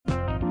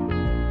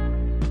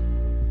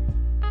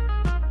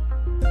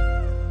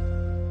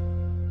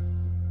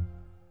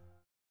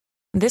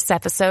This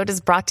episode is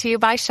brought to you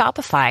by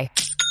Shopify.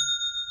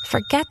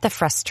 Forget the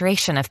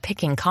frustration of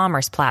picking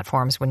commerce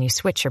platforms when you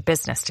switch your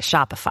business to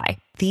Shopify,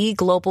 the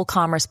global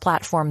commerce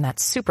platform that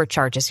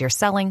supercharges your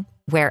selling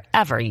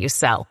wherever you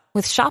sell.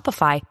 With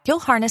Shopify,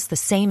 you'll harness the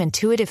same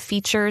intuitive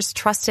features,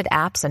 trusted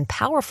apps, and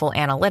powerful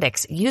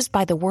analytics used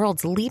by the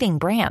world's leading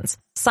brands.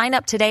 Sign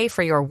up today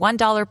for your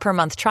 $1 per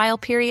month trial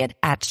period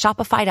at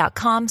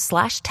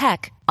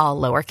shopify.com/tech, all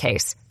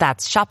lowercase.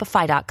 That's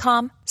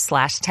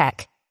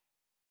shopify.com/tech.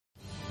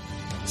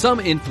 Some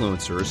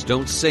influencers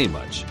don't say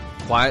much,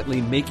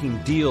 quietly making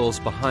deals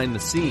behind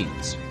the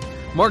scenes.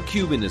 Mark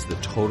Cuban is the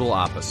total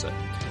opposite.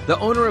 The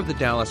owner of the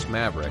Dallas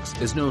Mavericks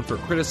is known for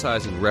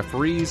criticizing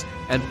referees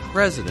and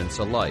presidents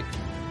alike.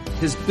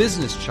 His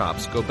business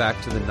chops go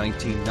back to the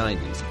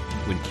 1990s,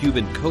 when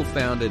Cuban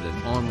co-founded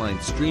an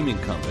online streaming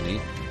company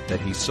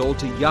that he sold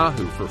to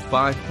Yahoo for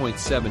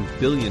 $5.7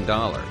 billion.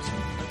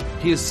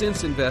 He has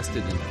since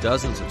invested in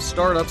dozens of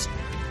startups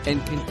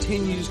and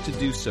continues to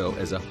do so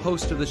as a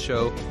host of the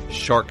show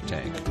Shark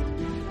Tank.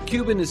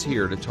 Cuban is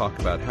here to talk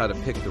about how to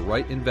pick the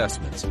right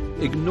investments,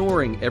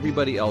 ignoring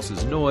everybody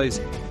else's noise,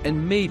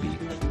 and maybe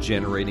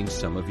generating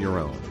some of your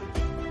own.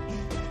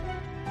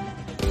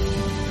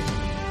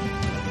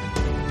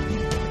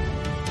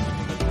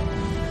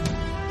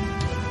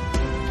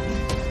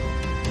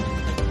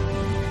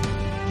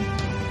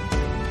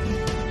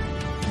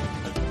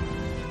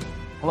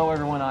 Hello,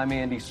 everyone. I'm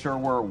Andy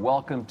Serwer.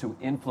 Welcome to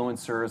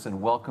Influencers,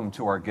 and welcome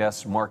to our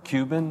guest, Mark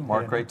Cuban.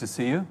 Mark, great to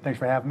see you. Thanks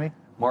for having me.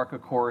 Mark,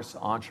 of course,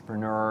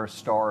 entrepreneur,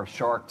 star of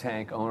Shark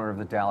Tank, owner of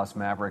the Dallas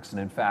Mavericks,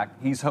 and in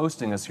fact, he's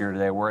hosting us here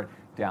today. We're at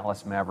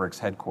Dallas Mavericks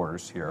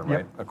headquarters here,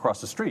 right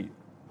across the street.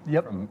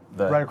 Yep,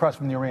 right across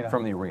from the arena.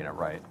 From the arena,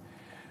 right.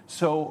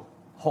 So,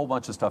 whole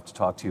bunch of stuff to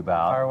talk to you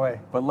about. Fire away.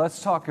 But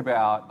let's talk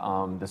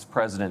about this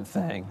president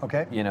thing.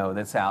 Okay. You know,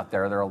 that's out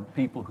there. There are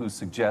people who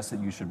suggest that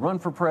you should run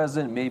for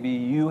president. Maybe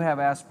you have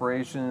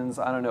aspirations.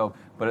 I don't know,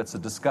 but it's a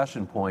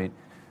discussion point.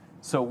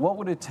 So what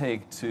would it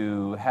take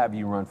to have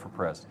you run for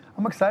president?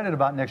 I'm excited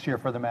about next year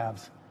for the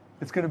Mavs.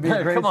 It's going to be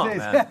a great season.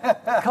 Man.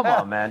 Come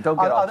on, man. Don't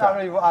get off track.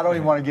 I don't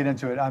even want to get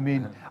into it. I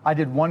mean, I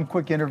did one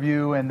quick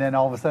interview, and then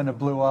all of a sudden it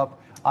blew up.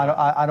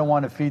 I don't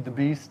want to feed the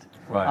beast.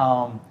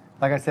 Right.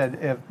 Like I said,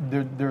 if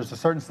there's a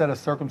certain set of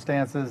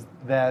circumstances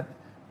that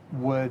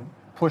would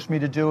push me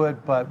to do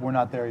it, but we're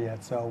not there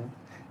yet. So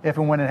if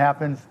and when it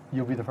happens,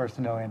 you'll be the first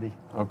to know, Andy.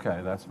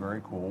 Okay, that's very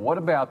cool. What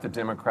about the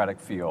Democratic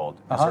field?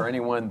 Is there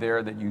anyone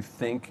there that you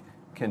think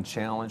can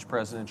challenge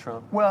President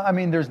Trump? Well, I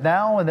mean, there's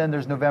now and then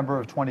there's November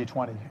of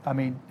 2020. I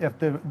mean, if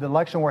the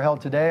election were held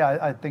today,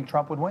 I think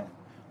Trump would win.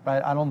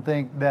 Right? I don't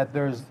think that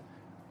there's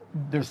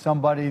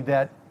somebody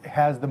that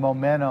has the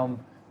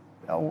momentum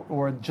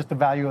or just the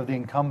value of the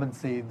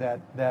incumbency that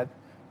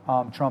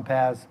Trump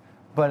has.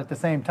 But at the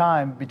same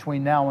time,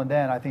 between now and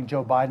then, I think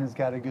Joe Biden's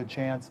got a good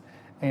chance,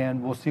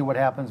 and we'll see what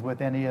happens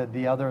with any of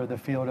the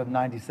field of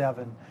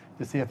 97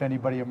 to see if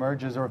anybody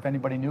emerges or if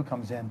anybody new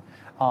comes in.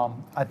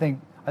 I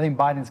think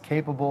Biden's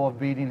capable of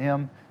beating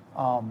him,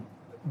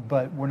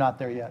 but we're not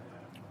there yet.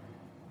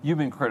 You've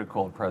been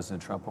critical of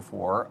President Trump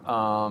before.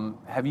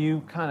 Have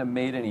you kind of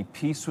made any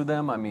peace with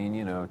him? I mean,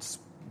 you know, it's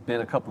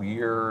been a couple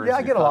years. Yeah,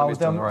 I get along with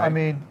them. Right. I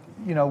mean,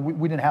 you know,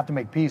 we didn't have to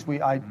make peace.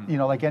 You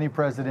know, like any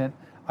president,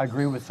 I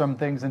agree with some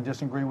things and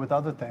disagree with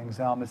other things.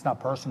 It's not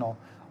personal.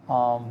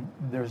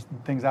 There's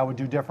things I would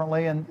do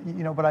differently, and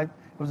you know, but it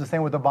was the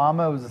same with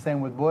Obama. It was the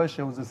same with Bush.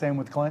 It was the same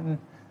with Clinton.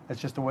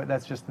 That's just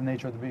the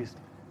nature of the beast.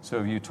 So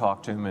have you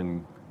talked to him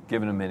and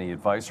given him any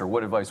advice, or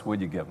what advice would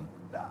you give him?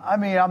 I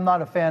mean, I'm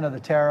not a fan of the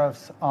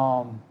tariffs.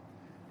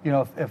 You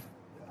know, if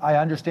I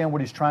understand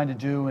what he's trying to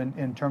do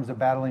in terms of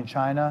battling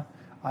China,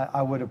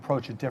 I would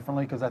approach it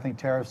differently because I think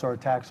tariffs are a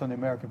tax on the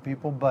American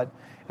people. But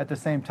at the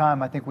same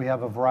time, I think we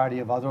have a variety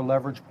of other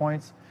leverage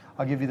points.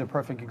 I'll give you the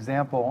perfect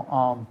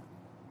example.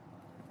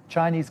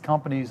 Chinese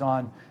companies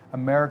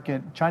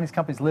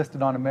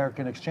listed on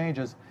American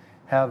exchanges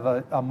have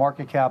a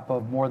market cap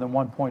of more than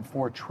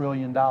 $1.4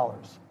 trillion.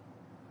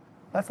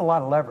 That's a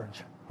lot of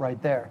leverage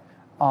right there.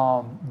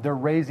 They're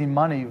raising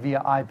money via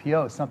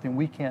IPOs, something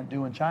we can't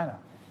do in China.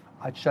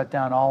 I'd shut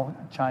down all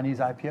Chinese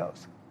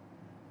IPOs.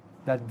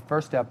 That's the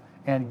first step.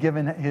 And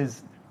given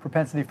his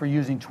propensity for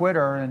using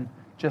Twitter, and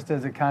just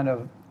as a kind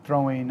of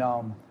throwing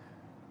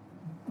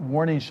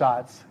warning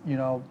shots, you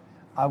know,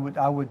 I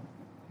would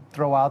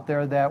throw out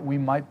there that we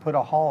might put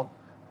a halt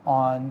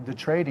on the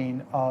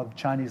trading of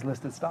Chinese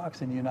listed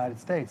stocks in the United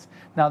States.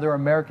 Now, there are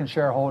American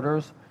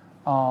shareholders,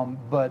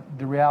 but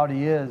the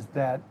reality is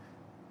that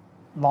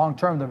long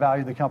term, the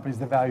value of the company is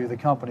the value of the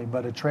company,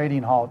 but a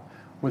trading halt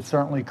would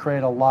certainly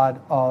create a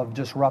lot of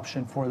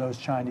disruption for those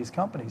Chinese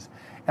companies.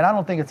 And I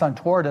don't think it's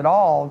untoward at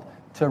all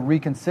to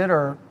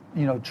reconsider,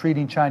 you know,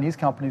 treating Chinese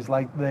companies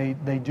like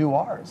they do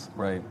ours.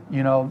 Right.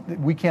 You know,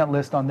 we can't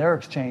list on their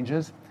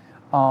exchanges.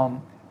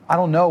 I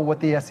don't know what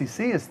the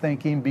SEC is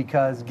thinking,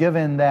 because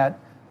given that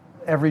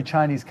every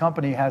Chinese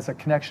company has a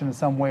connection in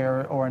some way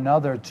or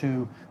another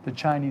to the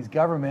Chinese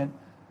government,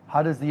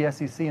 how does the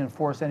SEC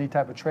enforce any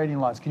type of trading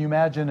laws? Can you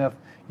imagine if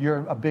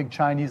you're a big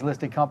Chinese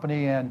listed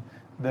company and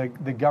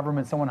the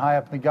government, someone high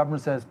up in the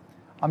government says,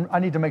 I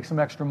need to make some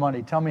extra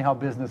money. Tell me how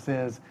business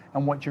is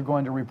and what you're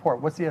going to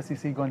report. What's the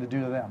SEC going to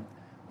do to them,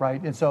 right?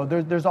 And so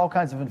there's all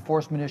kinds of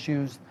enforcement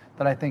issues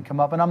that I think come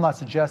up. And I'm not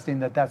suggesting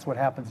that that's what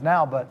happens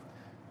now, but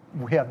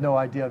we have no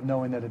idea of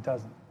knowing that it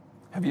doesn't.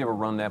 Have you ever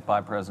run that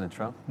by President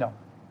Trump? No,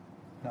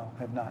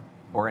 have not.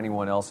 Or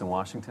anyone else in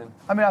Washington?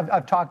 I mean,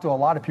 I've talked to a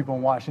lot of people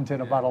in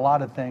Washington about a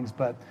lot of things,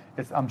 but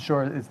I'm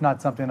sure it's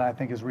not something that I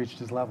think has reached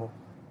his level.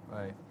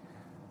 Right.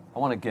 I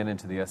want to get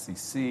into the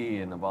SEC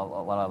and about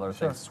a lot of other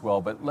Sure. things as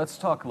well, but let's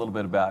talk a little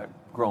bit about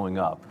growing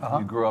up.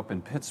 You grew up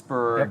in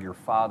Pittsburgh. Yep. Your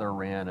father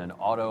ran an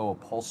auto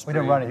upholstery. We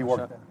didn't run it. He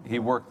worked there. He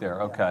worked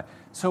there. Okay.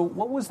 So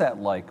what was that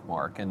like,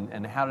 Mark,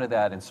 and how did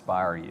that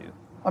inspire you?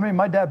 I mean,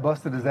 my dad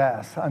busted his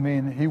ass. I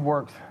mean, he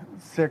worked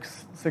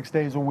six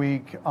days a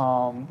week,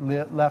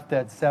 left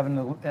at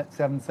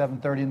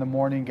 7:30 in the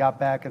morning, got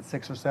back at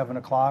 6 or 7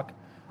 o'clock,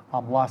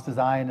 lost his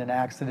eye in an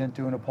accident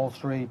doing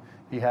upholstery.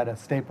 He had a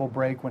staple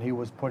break when he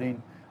was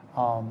putting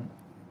some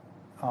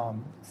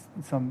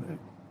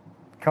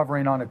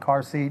covering on a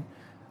car seat.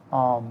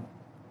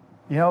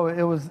 You know,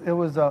 it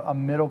was a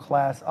middle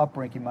class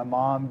upbringing. My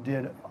mom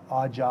did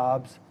odd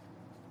jobs.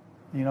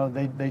 You know,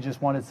 they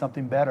just wanted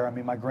something better. I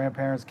mean, my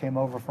grandparents came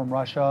over from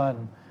Russia,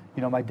 and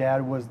you know, my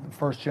dad was the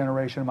first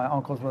generation. My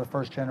uncles were the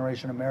first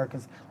generation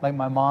Americans, like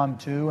my mom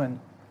too. And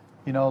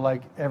you know,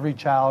 like every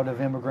child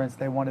of immigrants,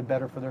 they wanted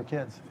better for their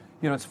kids.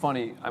 You know, it's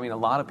funny. I mean, a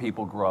lot of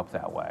people grow up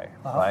that way,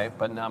 right?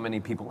 But not many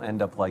people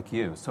end up like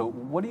you. So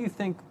what do you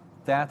think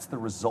that's the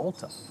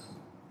result of?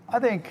 I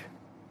think,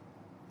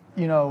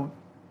 you know,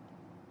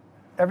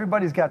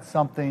 everybody's got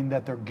something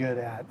that they're good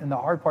at, and the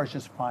hard part is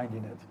just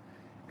finding it.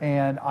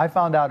 And I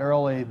found out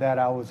early that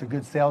I was a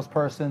good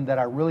salesperson, that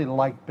I really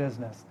liked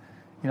business.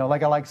 You know,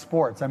 like I like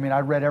sports. I mean,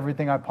 I read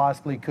everything I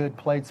possibly could,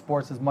 played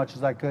sports as much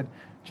as I could,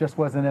 just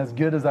wasn't as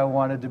good as I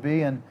wanted to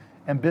be. And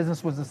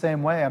business was the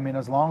same way. I mean,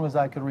 as long as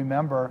I could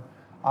remember,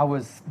 I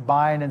was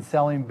buying and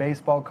selling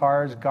baseball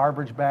cards,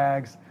 garbage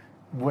bags,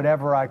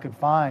 whatever I could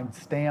find,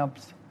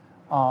 stamps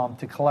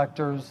to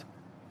collectors.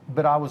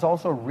 But I was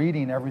also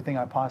reading everything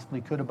I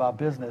possibly could about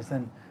business.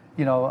 And,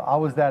 you know, I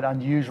was that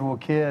unusual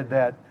kid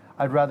that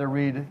I'd rather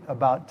read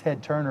about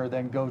Ted Turner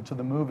than go to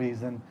the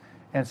movies.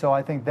 And so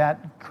I think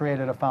that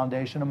created a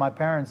foundation. And my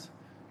parents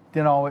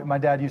didn't always, my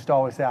dad used to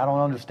always say, I don't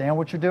understand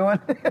what you're doing,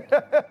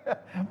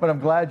 but I'm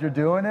glad you're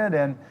doing it.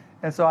 And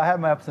so I had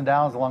my ups and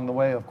downs along the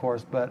way, of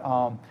course. But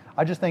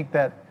I just think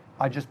that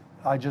I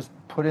just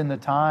put in the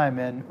time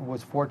and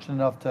was fortunate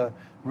enough to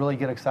really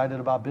get excited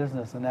about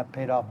business, and that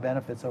paid off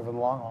benefits over the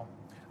long haul.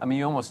 I mean,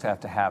 you almost have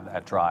to have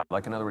that drive.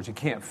 Like, in other words, you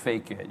can't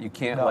fake it. You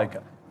can't, No. like,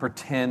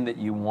 pretend that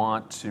you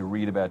want to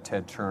read about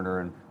Ted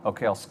Turner and,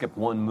 okay, I'll skip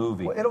one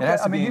movie. Well, it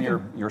has to be in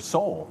you your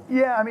soul.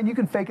 Yeah, I mean, you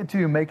can fake it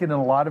till you make it in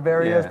a lot of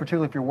areas, Yeah.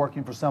 particularly if you're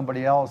working for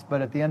somebody else.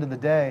 But at the end of the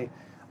day,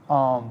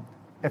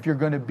 if you're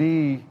going to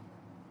be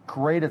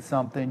great at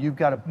something, you've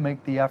got to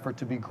make the effort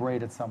to be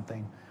great at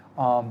something.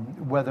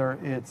 Whether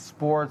it's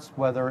sports,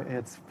 whether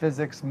it's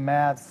physics,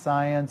 math,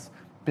 science,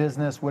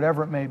 business,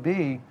 whatever it may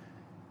be,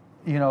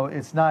 you know,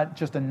 it's not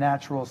just a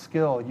natural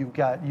skill. You've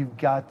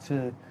got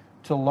to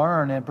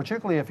learn, and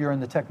particularly if you're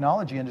in the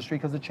technology industry,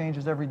 because it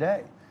changes every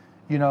day.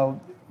 You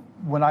know,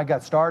 when I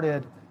got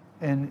started,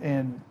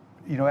 and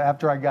you know,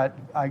 after I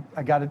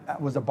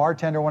was a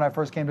bartender when I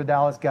first came to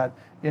Dallas, got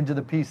into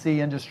the PC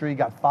industry,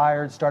 got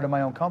fired, started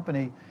my own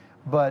company,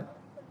 but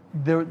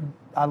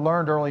I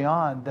learned early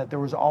on that there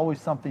was always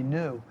something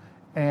new,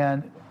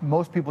 and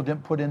most people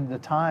didn't put in the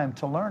time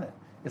to learn it.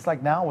 It's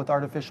like now with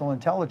artificial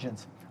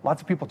intelligence. Lots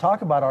of people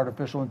talk about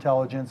artificial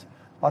intelligence.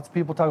 Lots of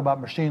people talk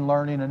about machine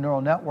learning and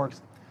neural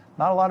networks.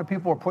 Not a lot of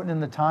people are putting in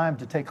the time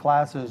to take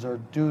classes or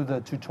do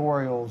the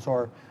tutorials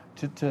or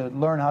to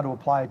learn how to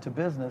apply it to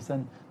business,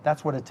 and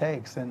that's what it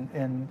takes.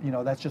 And you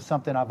know, that's just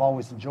something I've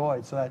always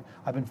enjoyed, so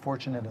I've been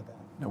fortunate at that.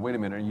 Now, wait a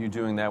minute. Are you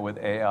doing that with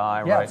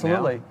AI Yeah, right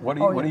absolutely. now? What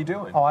are you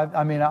doing? Oh,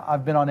 I mean,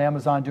 I've been on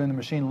Amazon doing the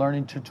machine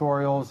learning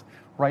tutorials.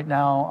 Right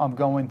now, I'm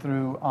going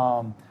through,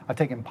 I've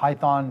taken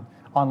Python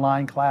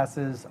online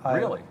classes.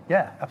 Really?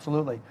 Yeah,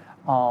 absolutely.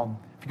 If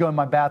you go in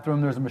my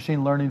bathroom, there's a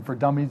machine learning for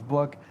dummies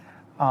book.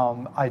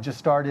 I just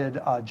started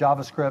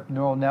JavaScript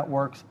neural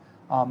networks.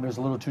 There's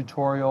a little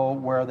tutorial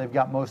where they've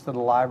got most of the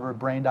library,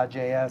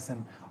 brain.js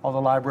and all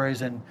the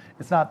libraries. And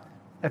it's not,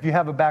 if you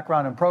have a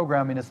background in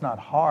programming, it's not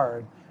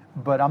hard.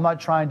 But I'm not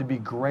trying to be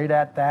great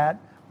at that,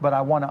 but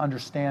I want to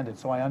understand it.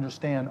 So I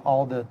understand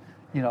all the,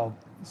 you know,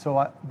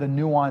 the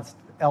nuanced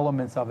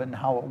elements of it and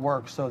how it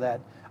works so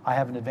that I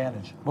have an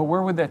advantage. But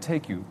where would that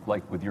take you?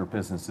 Like with your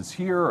businesses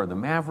here or the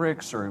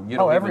Mavericks, or you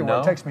don't even everywhere.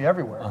 know? It takes me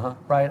everywhere,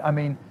 right? I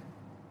mean,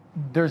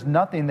 there's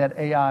nothing that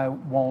AI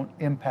won't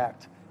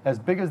impact. As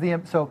big as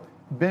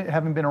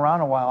having been around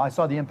a while, I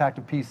saw the impact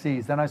of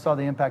PCs. Then I saw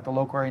the impact of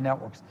local area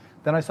networks.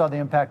 Then I saw the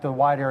impact of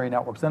wide area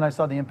networks. Then I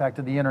saw the impact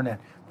of the internet.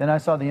 Then I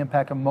saw the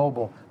impact of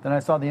mobile. Then I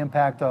saw the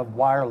impact of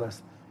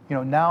wireless. You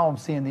know, now I'm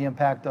seeing the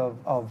impact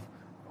of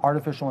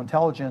artificial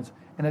intelligence,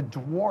 and it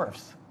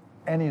dwarfs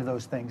any of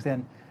those things.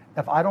 And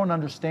if I don't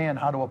understand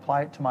how to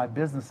apply it to my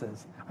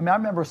businesses. I mean, I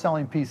remember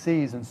selling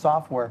PCs and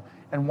software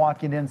and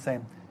walking in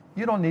saying,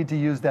 you don't need to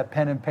use that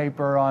pen and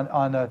paper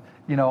on a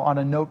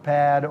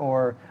notepad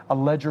or a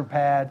ledger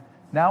pad.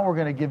 Now we're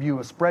going to give you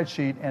a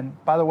spreadsheet. And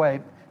by the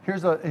way,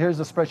 here's a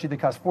spreadsheet that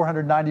costs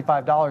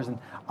 $495, and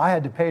I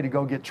had to pay to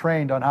go get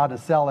trained on how to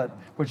sell it,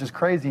 which is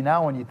crazy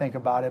now when you think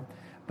about it.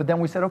 But then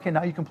we said, okay,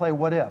 now you can play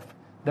what if.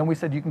 Then we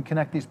said you can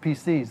connect these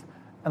PCs.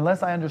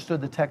 Unless I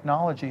understood the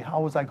technology,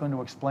 how was I going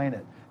to explain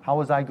it? How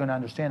was I going to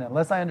understand it?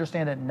 Unless I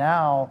understand it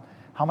now,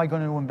 how am I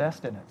going to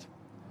invest in it?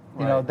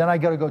 You know, then I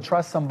got to go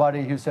trust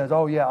somebody who says,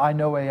 oh yeah, I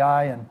know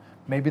AI, and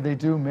maybe they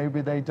do,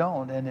 maybe they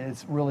don't. And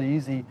it's really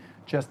easy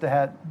just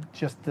to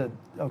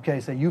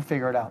say, you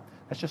figure it out.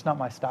 That's just not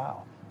my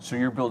style. So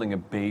you're building a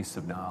base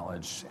of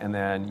knowledge, and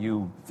then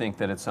you think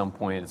that at some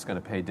point it's going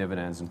to pay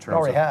dividends in terms of... It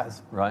already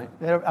has. Right?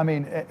 I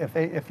mean,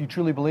 if you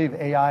truly believe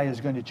AI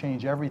is going to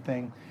change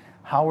everything,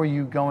 how are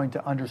you going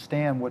to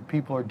understand what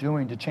people are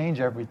doing to change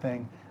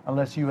everything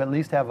unless you at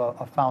least have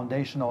a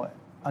foundational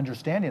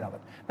understanding of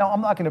it? Now,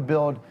 I'm not going to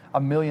build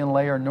a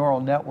 1,000,000-layer neural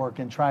network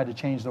and try to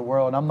change the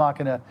world. I'm not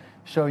going to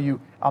show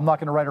you, I'm not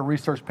going to write a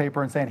research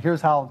paper and saying,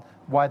 here's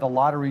why the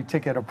lottery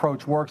ticket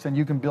approach works, and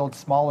you can build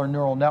smaller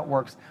neural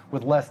networks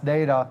with less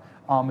data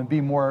and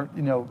be more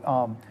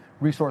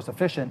resource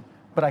efficient.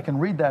 But I can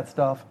read that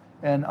stuff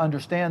and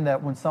understand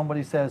that when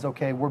somebody says,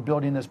 okay, we're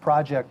building this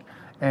project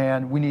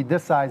and we need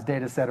this size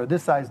data set or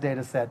this size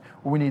data set,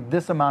 or we need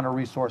this amount of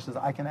resources,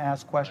 I can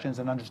ask questions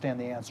and understand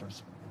the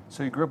answers.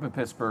 So you grew up in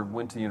Pittsburgh,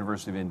 went to the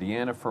University of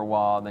Indiana for a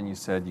while, then you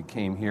said you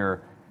came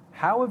here.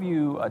 How have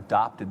you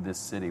adopted this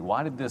city?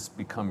 Why did this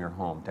become your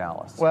home,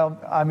 Dallas? Well,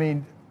 I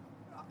mean,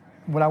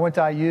 when I went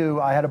to IU,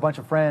 I had a bunch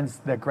of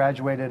friends that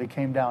graduated and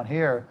came down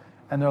here,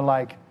 and they're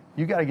like,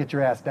 you got to get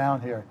your ass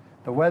down here.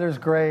 The weather's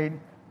great,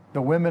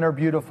 the women are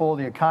beautiful,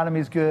 the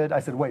economy's good. I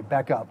said, wait,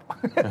 back up.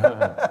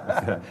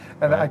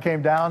 And I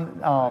came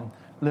down,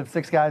 lived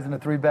 6 guys in a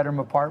 3-bedroom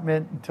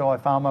apartment until I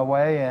found my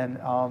way, and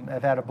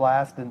have had a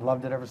blast and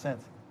loved it ever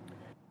since.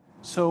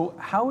 So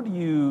how do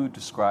you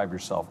describe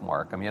yourself,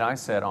 Mark? I mean, I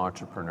said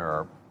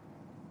entrepreneur.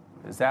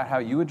 Is that how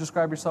you would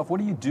describe yourself? What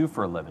do you do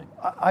for a living?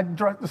 I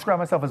describe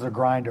myself as a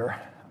grinder.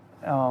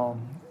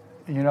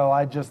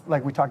 I just,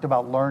 like we talked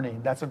about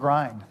learning, that's a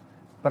grind,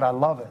 but I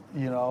love it,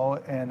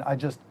 and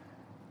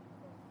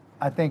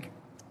I think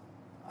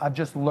I've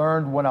just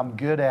learned what I'm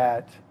good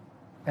at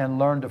and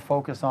learned to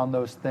focus on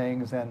those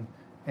things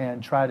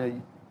and try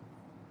to,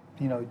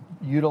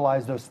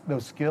 utilize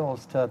those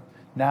skills to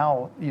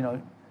now,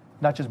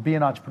 not just be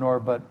an entrepreneur,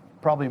 but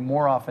probably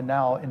more often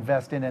now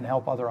invest in and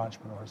help other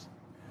entrepreneurs.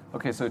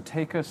 Okay, so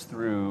take us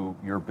through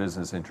your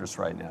business interests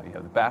right now. You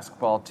have the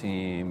basketball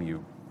team, you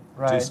do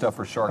Right. stuff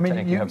for Shark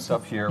Tank, you have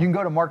stuff here. You can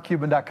go to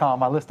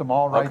markcuban.com. I list them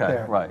all right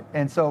there. Right.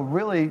 And so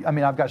really,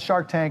 I've got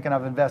Shark Tank, and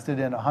I've invested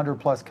in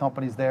 100+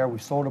 companies there.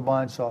 We've sold a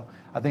bunch, so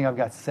I think I've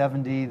got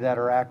 70 that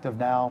are active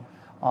now.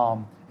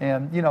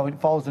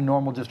 It follows the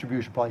normal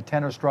distribution. Probably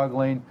 10 are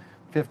struggling,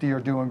 50 are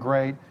doing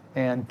great,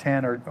 and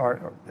 10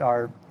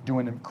 are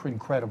doing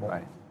incredible.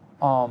 Right.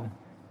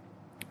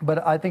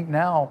 But I think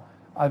now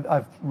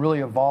I've really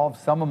evolved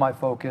some of my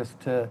focus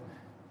to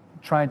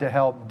trying to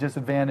help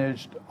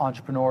disadvantaged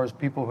entrepreneurs,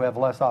 people who have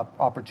less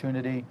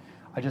opportunity.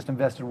 I just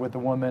invested with a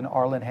woman,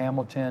 Arlen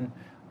Hamilton,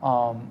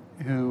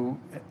 who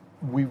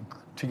we've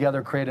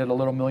together created a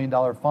little $1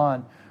 million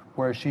fund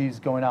where she's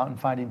going out and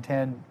finding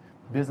 10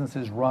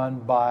 businesses run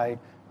by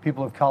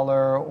people of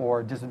color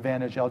or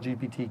disadvantaged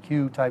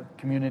LGBTQ type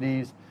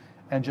communities,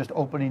 and just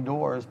opening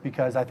doors,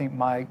 because I think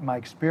my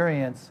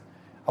experience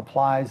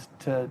applies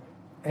to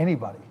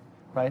anybody,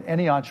 right?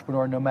 Any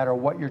entrepreneur, no matter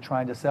what you're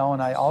trying to sell.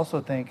 And I also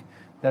think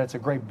that it's a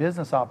great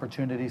business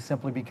opportunity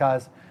simply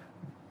because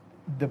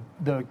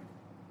the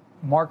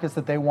markets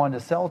that they want to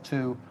sell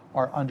to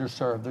are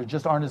underserved. There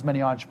just aren't as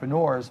many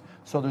entrepreneurs,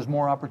 so there's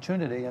more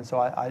opportunity. And so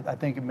I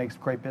think it makes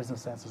great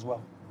business sense as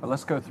well. But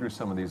let's go through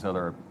some of these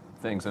other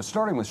things.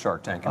 Starting with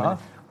Shark Tank. I mean,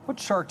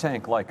 what's Shark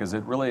Tank like? Is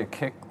it really a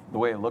kick the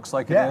way it looks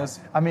like it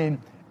is? I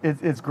mean,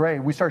 it's great.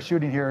 We start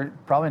shooting here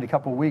probably in a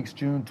couple of weeks,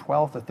 June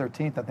 12th or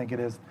 13th, I think it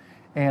is.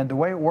 And the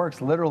way it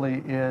works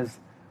literally is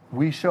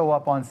we show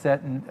up on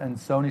set in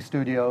Sony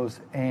Studios,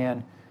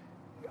 and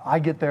I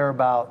get there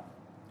about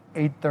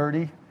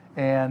 8:30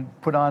 and they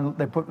put on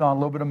a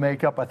little bit of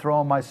makeup. I throw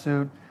on my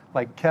suit.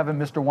 Like Kevin,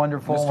 Mr.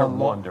 Wonderful, Mr. and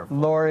Wonderful.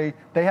 Lori,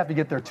 they have to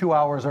get there 2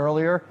 hours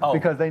earlier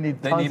because they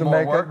need tons of more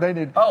makeup. work? They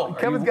need.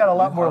 Kevin's got a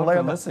lot more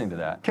land. Listening to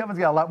that. Kevin's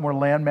got a lot more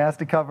land mass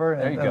to cover,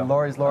 and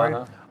Lori's Lori.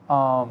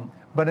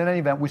 But in any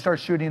event, we start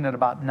shooting at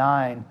about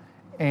 9,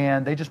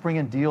 and they just bring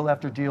in deal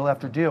after deal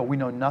after deal. We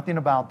know nothing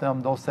about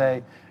them. They'll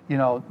say,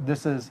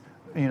 this is,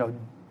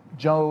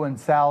 Joe and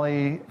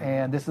Sally,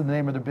 and this is the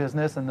name of the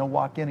business, and they'll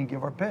walk in and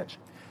give our pitch.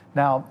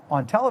 Now,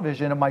 on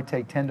television, it might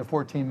take 10 to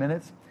 14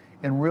 minutes.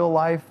 In real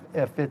life,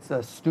 if it's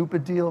a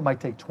stupid deal, it might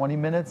take 20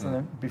 minutes and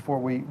then before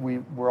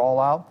we're all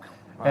out.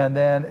 Right. And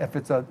then if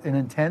it's an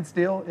intense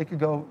deal, it could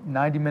go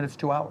 90 minutes,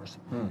 2 hours.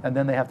 And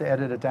then they have to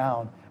edit it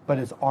down. But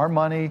it's our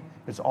money.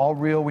 It's all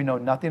real. We know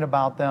nothing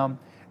about them.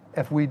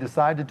 If we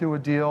decide to do a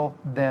deal,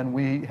 then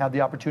we have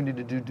the opportunity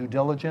to do due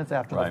diligence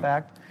after the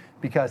fact,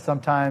 because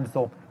sometimes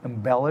they'll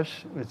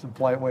embellish. It's a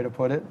polite way to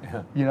put it.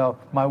 Yeah. You know,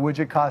 my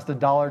widget cost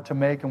 $1 to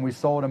make, and we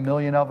sold 1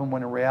 million of them,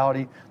 when in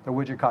reality, their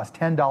widget cost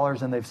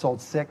 $10 and they've sold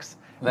 6.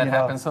 That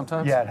happens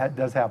sometimes? Yeah, it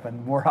does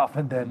happen more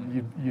often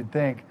than you'd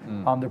think.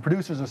 The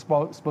producers are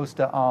supposed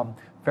to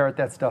ferret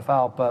that stuff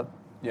out, but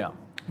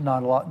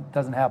not a lot. It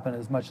doesn't happen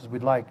as much as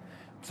we'd like.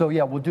 So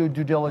yeah, we'll do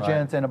due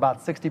diligence, and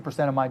about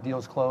 60% of my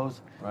deals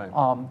close. Right.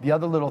 The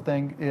other little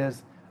thing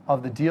is,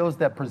 of the deals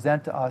that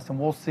present to us, and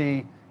we'll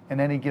see in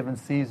any given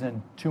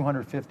season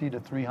 250 to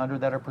 300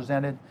 that are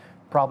presented,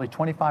 probably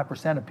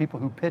 25% of people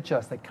who pitch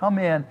us that come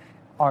in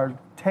are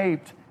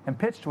taped and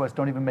pitched to us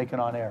don't even make it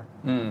on air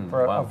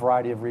for a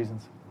variety of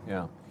reasons.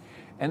 Yeah.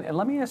 And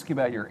let me ask you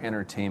about your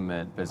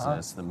entertainment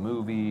business, the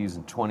movies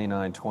and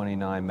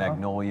 2929,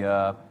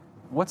 Magnolia.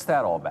 What's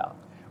that all about?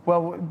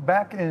 Well,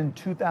 back in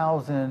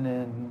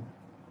 2000,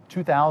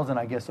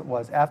 I guess it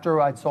was, after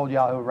I'd sold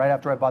Yahoo, right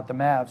after I bought the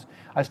Mavs,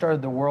 I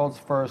started the world's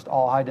first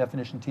all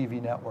high-definition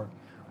TV network.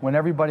 When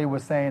everybody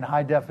was saying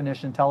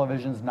high-definition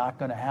television is not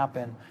going to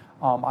happen,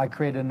 I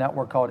created a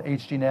network called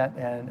HDNet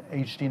and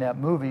HDNet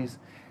Movies,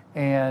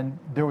 and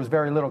there was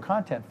very little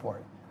content for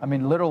it. I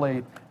mean,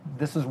 literally,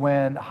 this is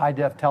when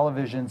high-def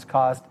televisions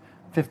cost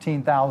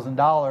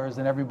 $15,000,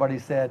 and everybody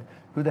said,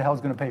 who the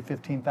hell's going to pay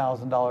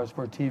 $15,000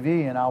 for a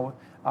TV? And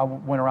I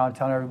went around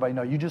telling everybody,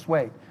 no, you just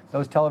wait.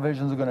 Those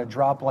televisions are going to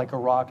drop like a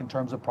rock in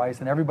terms of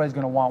price, and everybody's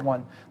going to want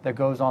one that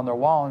goes on their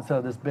wall instead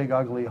of this big,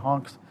 ugly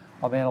hunks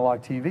of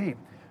analog TV.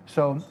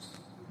 So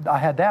I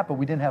had that, but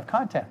we didn't have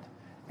content.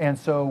 And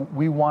so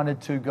we wanted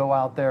to go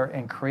out there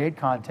and create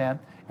content.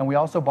 And we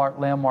also bought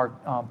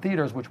Landmark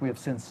Theaters, which we have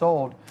since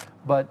sold.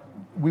 But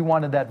we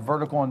wanted that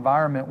vertical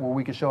environment where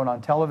we could show it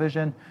on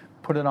television,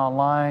 put it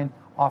online,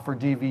 offer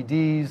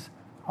DVDs,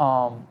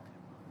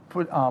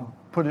 put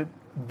it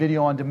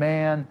video on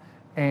demand,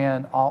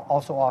 and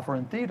also offer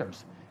in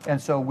theaters. And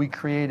so we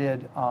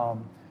created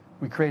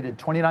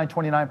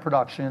 2929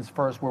 Productions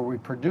first, where we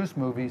produce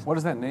movies. What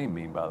does that name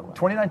mean, by the way?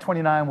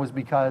 2929 was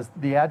because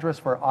the address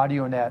for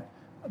AudioNet,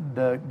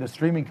 the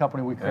streaming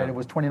company we created,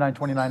 was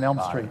 2929 Elm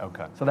Street.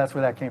 Okay. So that's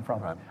where that came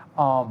from. Right.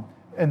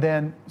 And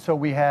then, so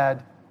we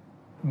had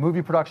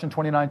movie production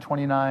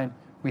 2929.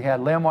 We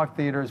had Landmark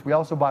Theaters. We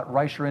also bought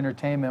Reicher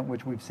Entertainment,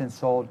 which we've since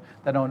sold,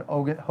 that owned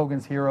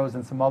Hogan's Heroes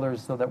and some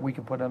others, so that we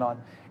could put it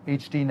on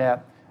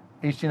HDNet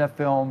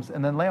Films,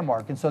 and then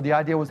Landmark. And so the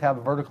idea was to have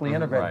it vertically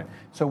integrated. Right.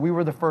 So we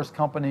were the first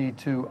company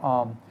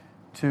to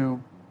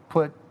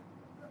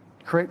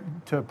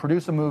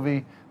produce a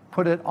movie,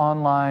 put it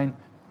online,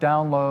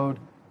 download.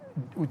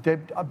 We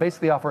did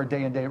basically offer a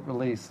day-and-date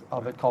release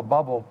of it called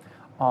Bubble,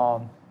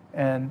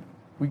 and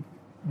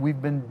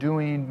we've been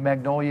doing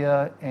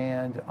Magnolia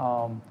and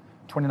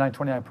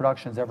 2929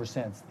 Productions ever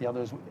since. The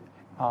others,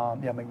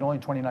 Magnolia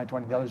and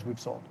 2920, the others we've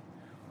sold.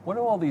 What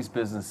do all these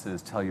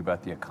businesses tell you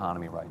about the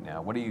economy right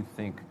now? What do you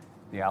think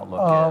the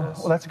outlook is?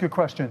 Well, that's a good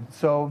question.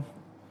 So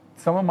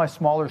some of my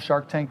smaller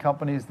Shark Tank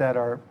companies that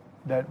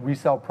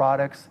resell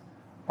products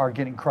are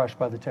getting crushed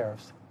by the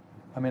tariffs.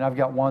 I mean, I've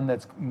got one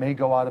that may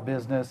go out of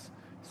business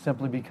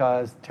simply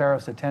because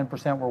tariffs at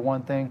 10% were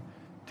one thing,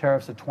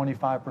 tariffs at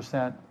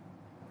 25%,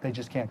 they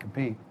just can't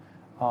compete.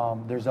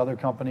 There's other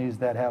companies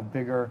that have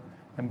bigger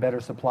and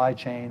better supply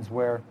chains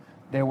where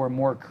they were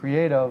more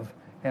creative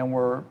and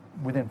were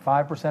within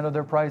 5% of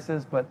their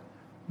prices, but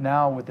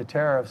now with the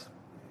tariffs,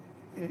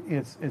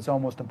 it's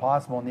almost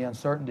impossible, and the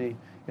uncertainty,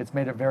 it's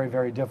made it very,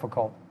 very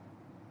difficult.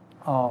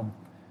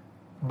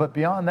 But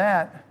beyond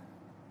that,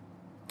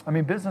 I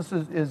mean, business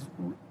is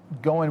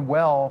going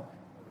well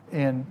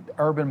in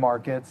urban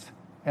markets,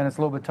 and it's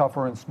a little bit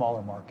tougher in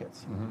smaller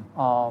markets.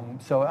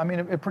 So, I mean,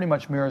 it pretty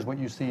much mirrors what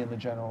you see in the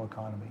general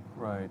economy.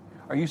 Right.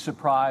 Are you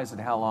surprised at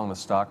how long the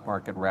stock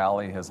market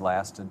rally has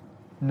lasted?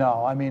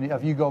 No, I mean,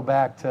 if you go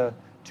back to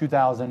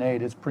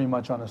 2008, it's pretty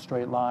much on a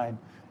straight line.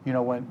 You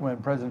know, when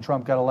President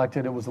Trump got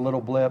elected, it was a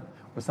little blip.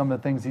 With some of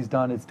the things he's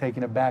done, it's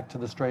taken it back to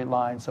the straight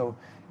line. So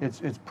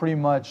it's pretty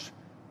much,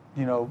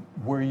 you know,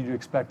 where you'd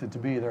expect it to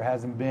be. There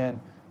hasn't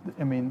been,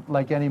 I mean,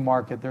 like any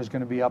market, there's going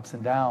to be ups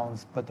and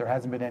downs, but there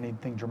hasn't been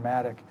anything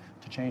dramatic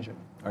to change it.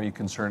 Are you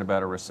concerned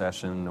about a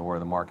recession or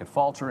the market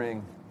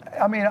faltering?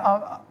 I mean,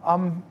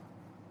 I'm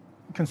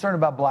concerned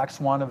about black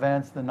swan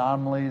events, the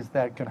anomalies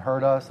that can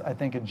hurt us. I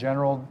think in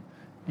general,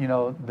 you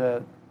know,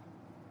 the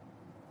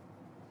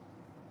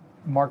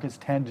markets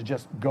tend to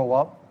just go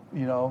up,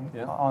 you know,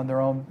 on their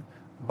own,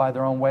 by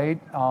their own weight.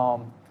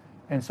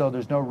 And so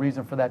there's no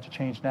reason for that to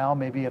change now.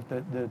 Maybe if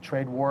the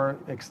trade war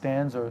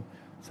extends or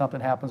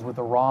something happens with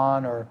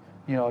Iran, or,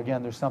 you know,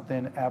 again, there's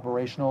something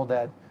aberrational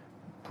that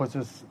puts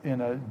us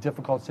in a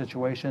difficult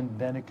situation,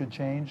 then it could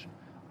change.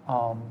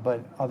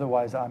 But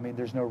otherwise, I mean,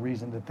 there's no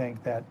reason to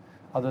think that,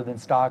 other than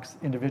stocks,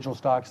 individual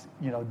stocks,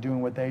 you know,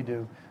 doing what they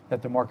do,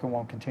 that the market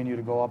won't continue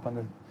to go up on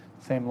the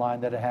same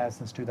line that it has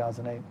since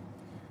 2008.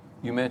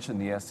 You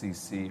mentioned the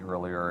SEC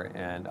earlier,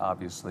 and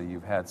obviously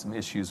you've had some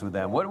issues with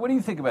them. What do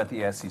you think about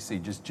the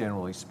SEC, just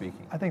generally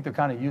speaking? I think they're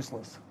kind of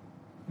useless.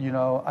 You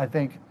know, I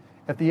think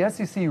If the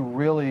SEC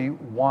really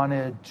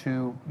wanted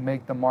to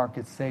make the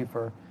market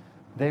safer,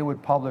 they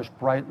would publish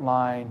bright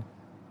line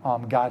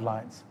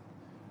guidelines.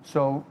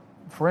 So,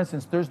 for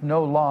instance, there's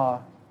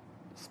no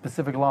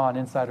specific law on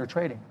insider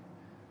trading.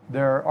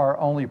 There are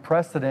only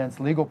precedents,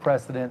 legal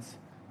precedents,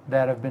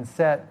 that have been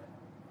set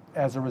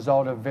as a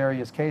result of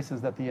various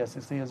cases that the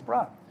SEC has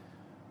brought.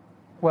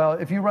 Well,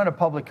 if you run a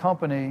public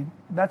company,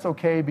 that's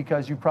okay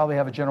because you probably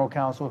have a general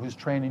counsel who's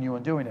training you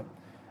in doing it,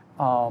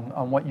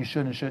 on what you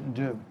should and shouldn't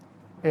do.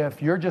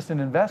 If you're just an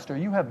investor,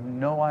 you have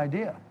no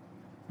idea.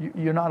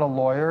 You're not a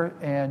lawyer,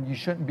 and you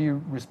shouldn't be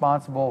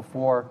responsible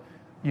for,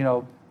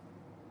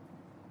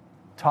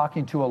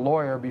 talking to a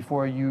lawyer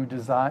before you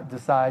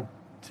decide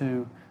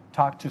to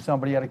talk to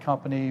somebody at a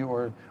company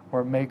or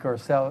make or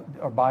sell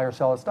or buy or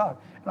sell a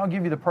stock. And I'll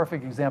give you the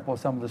perfect example of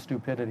some of the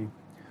stupidity.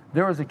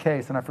 There was a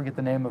case, and I forget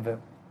the name of it,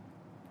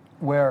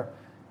 where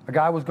a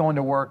guy was going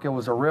to work. It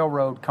was a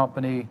railroad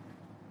company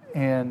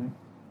in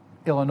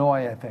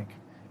Illinois, I think.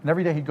 And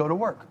every day he'd go to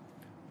work.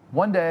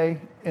 One day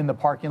in the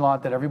parking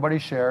lot that everybody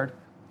shared,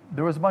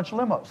 there was a bunch of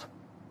limos.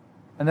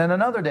 And then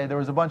another day there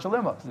was a bunch of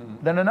limos.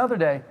 Mm-hmm. Then another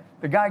day,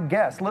 the guy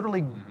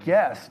literally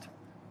guessed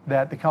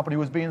that the company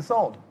was being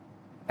sold.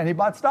 And he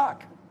bought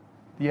stock.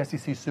 The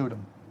SEC sued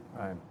him.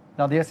 Right.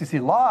 Now the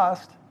SEC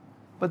lost,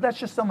 but that's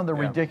just some of the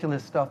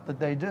ridiculous stuff that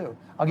they do.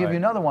 I'll give you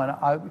another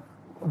one.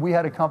 We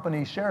had a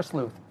company, Share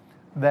Sleuth,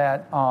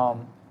 that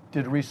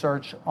did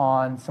research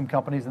on some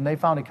companies, and they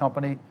found a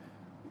company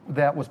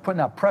that was putting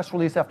out press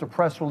release after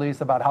press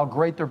release about how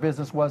great their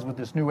business was with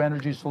this new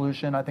energy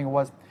solution, I think it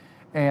was.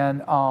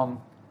 And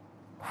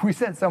we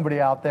sent somebody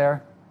out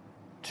there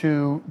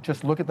to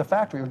just look at the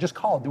factory, or just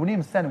called. We didn't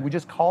even send it. We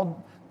just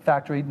called the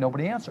factory.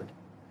 Nobody answered.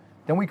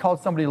 Then we called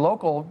somebody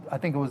local, I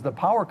think it was the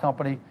power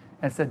company,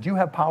 and said, do you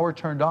have power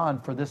turned on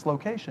for this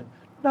location?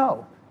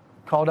 No.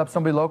 Called up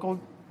somebody local,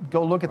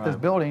 go look at this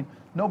building.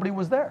 Nobody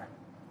was there,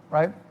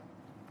 right?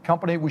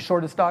 Company, we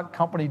shorted stock,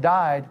 company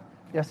died.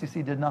 The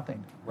SEC did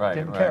nothing.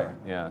 Didn't care.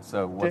 Yeah,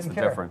 so what's the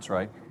difference,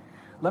 right?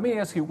 Let me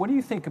ask you, what do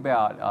you think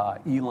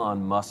about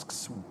Elon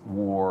Musk's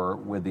war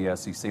with the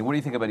SEC? What do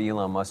you think about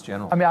Elon Musk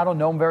generally? I mean, I don't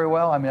know him very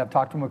well. I mean, I've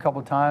talked to him a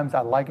couple of times.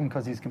 I like him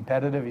because he's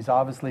competitive. He's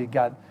obviously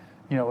got,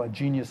 a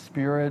genius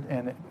spirit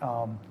and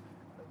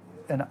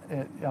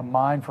a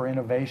mind for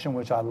innovation,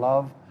 which I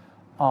love.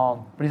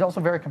 But he's also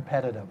very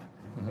competitive.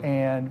 Mm-hmm.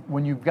 And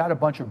when you've got a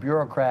bunch of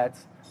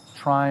bureaucrats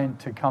trying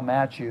to come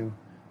at you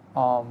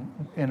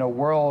in a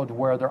world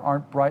where there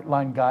aren't bright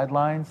line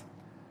guidelines,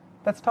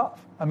 that's tough.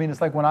 I mean,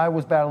 it's like when I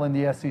was battling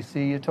the SEC,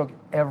 it took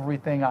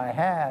everything I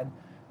had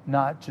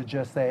not to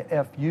just say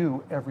F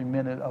you every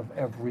minute of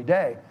every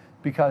day,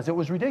 because it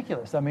was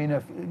ridiculous. I mean,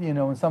 if,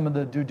 in some of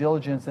the due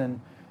diligence and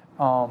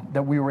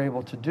that we were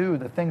able to do,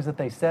 the things that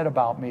they said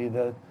about me,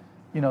 the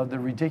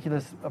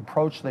ridiculous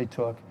approach they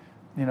took,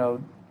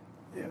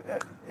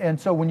 and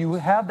so when you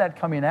have that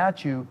coming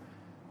at you,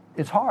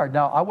 it's hard.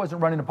 Now, I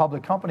wasn't running a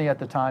public company at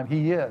the time.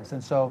 He is.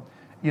 And so,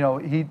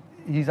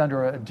 he's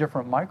under a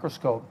different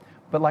microscope.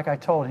 But like I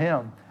told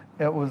him,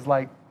 it was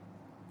like,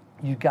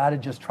 you got to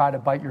just try to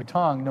bite your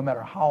tongue no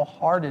matter how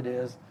hard it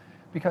is,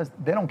 because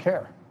they don't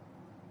care.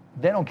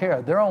 They don't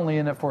care. They're only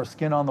in it for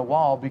skin on the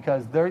wall,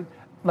 because they're,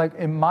 like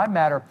in my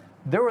matter,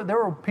 there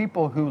were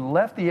people who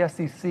left the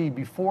SEC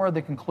before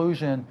the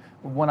conclusion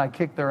when I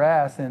kicked their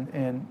ass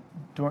in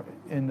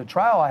the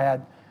trial I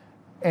had,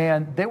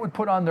 and they would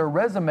put on their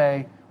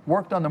resume,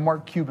 worked on the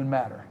Mark Cuban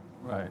matter.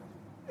 Right.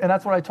 And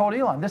that's what I told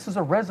Elon. This is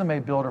a resume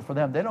builder for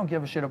them. They don't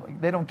give a shit.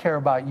 They don't care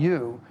about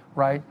you,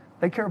 right?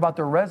 They care about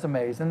their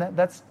resumes, and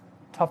that's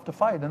tough to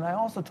fight. And I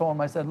also told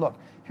him, I said, look,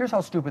 here's how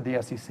stupid the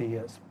SEC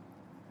is.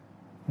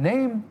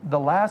 Name the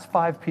last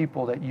 5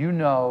 people that you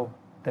know,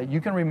 that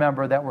you can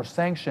remember, that were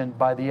sanctioned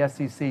by the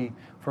SEC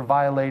for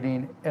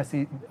violating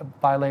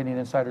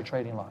insider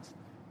trading laws.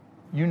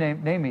 You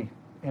name me,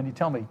 Andy.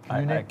 Tell me.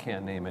 I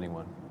can't name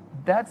anyone.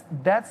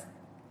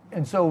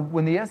 And so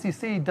when the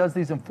SEC does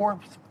these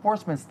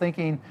enforcements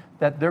thinking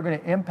that they're going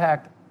to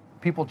impact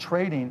people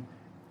trading,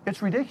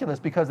 it's ridiculous,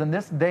 because in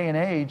this day and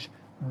age,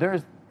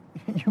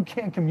 you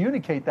can't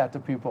communicate that to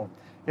people.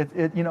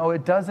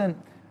 It doesn't.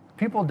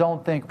 People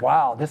don't think,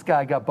 wow, this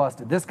guy got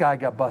busted, this guy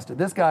got busted,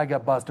 this guy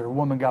got busted, or a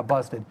woman got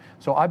busted,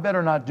 so I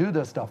better not do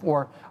this stuff,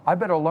 or I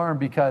better learn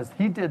because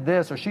he did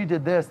this or she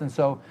did this, and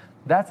so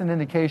that's an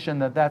indication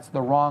that that's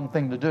the wrong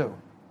thing to do.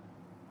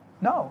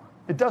 No,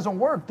 it doesn't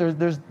work.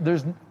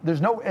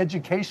 There's no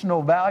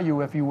educational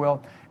value, if you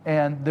will,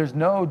 and there's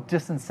no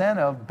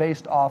disincentive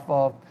based off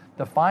of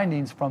the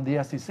findings from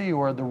the SEC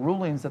or the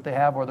rulings that they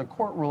have or the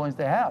court rulings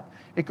they have.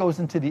 It goes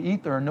into the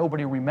ether and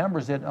nobody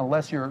remembers it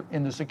unless you're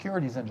in the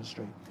securities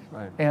industry.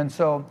 Right. And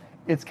so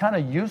it's kind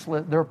of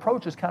useless. Their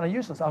approach is kind of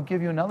useless. I'll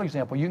give you another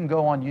example. You can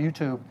go on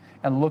YouTube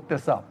and look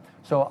this up.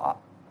 So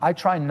I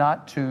try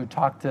not to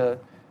talk to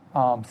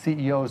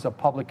CEOs of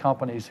public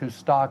companies whose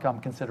stock I'm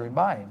considering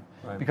buying,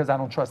 because I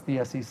don't trust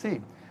the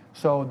SEC.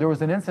 So there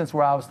was an instance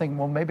where I was thinking,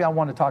 well, maybe I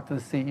want to talk to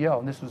the CEO,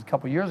 and this was a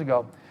couple years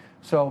ago.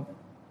 So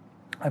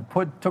I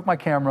took my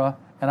camera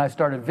and I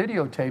started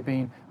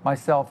videotaping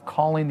myself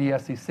calling the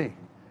SEC.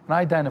 And And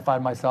I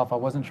identified myself. I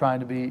wasn't trying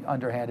to be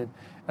underhanded.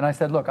 And I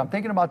said, look, I'm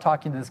thinking about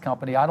talking to this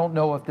company. I don't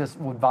know if this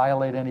would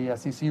violate any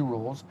SEC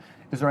rules.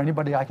 Is there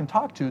anybody I can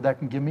talk to that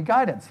can give me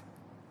guidance?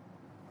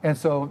 And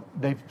so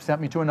they sent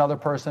me to another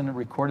person and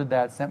recorded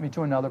that, sent me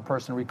to another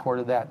person,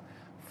 recorded that.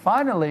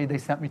 Finally, they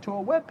sent me to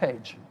a web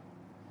page.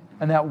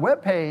 And that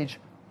web page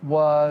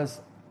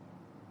was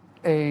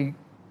a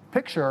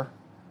picture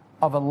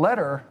of a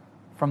letter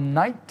from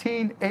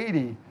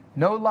 1980,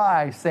 no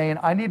lie, saying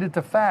I needed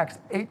to fax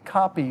 8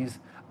 copies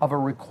of a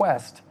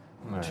request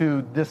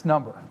to this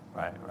number.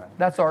 Right.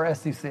 That's our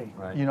SEC.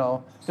 Right. You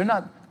know, they're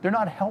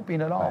not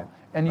helping at all. Right.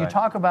 And you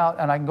talk about,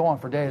 and I can go on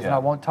for days, and I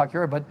won't talk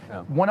here, but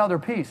one other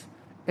piece.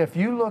 If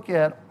you look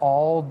at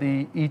all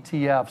the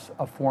ETFs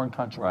of foreign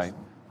countries,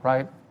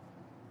 right?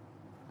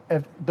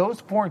 If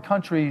those foreign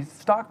countries'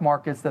 stock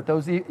markets that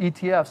those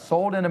ETFs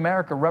sold in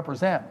America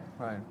represent,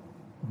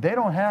 they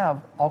don't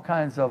have all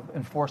kinds of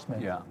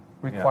enforcement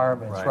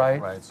requirements, right?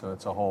 Right. So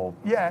it's a whole.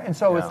 Yeah, and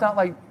so it's not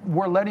like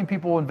we're letting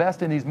people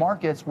invest in these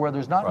markets where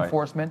there's not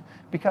enforcement,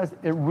 because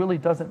it really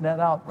doesn't net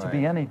out to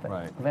be anything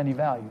of any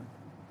value.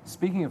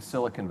 Speaking of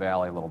Silicon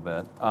Valley a little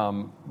bit,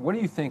 what do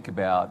you think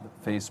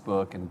about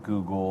Facebook and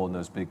Google and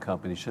those big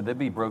companies? Should they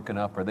be broken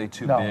up? Are they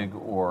too big,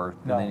 or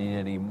do they need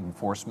any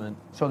enforcement?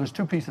 So there's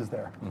 2 pieces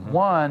there.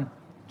 One,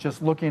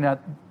 just looking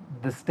at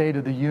the state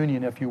of the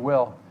union, if you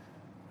will.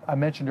 I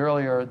mentioned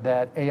earlier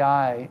that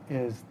AI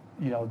is,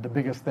 the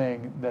biggest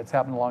thing that's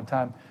happened in a long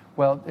time.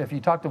 Well, if you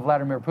talk to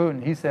Vladimir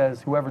Putin, he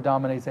says whoever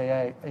dominates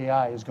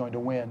AI is going to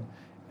win.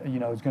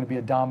 Is going to be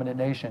a dominant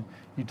nation.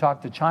 You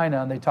talk to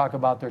China, and they talk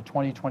about their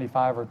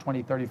 2025 or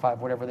 2035,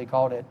 whatever they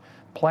called it,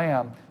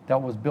 plan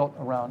that was built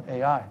around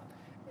AI.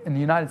 In the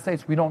United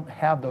States, we don't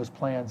have those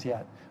plans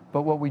yet.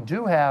 But what we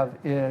do have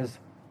is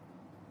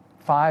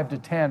 5 to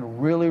 10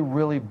 really,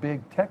 really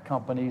big tech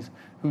companies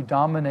who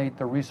dominate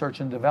the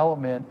research and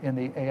development in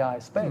the AI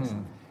space.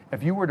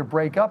 If you were to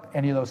break up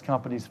any of those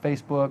companies,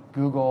 Facebook,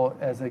 Google,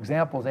 as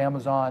examples,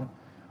 Amazon,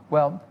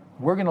 well,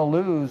 we're going to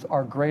lose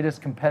our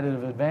greatest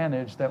competitive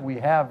advantage that we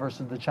have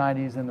versus the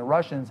Chinese and the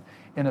Russians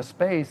in a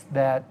space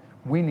that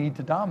we need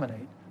to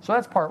dominate. So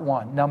that's part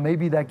one. Now,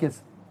 maybe that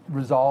gets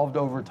resolved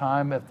over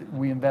time if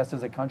we invest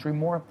as a country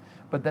more,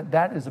 but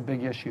that is a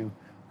big issue.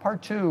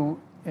 Part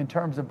two, in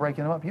terms of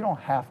breaking them up, you don't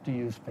have to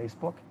use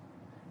Facebook.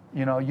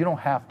 You don't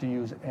have to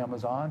use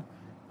Amazon.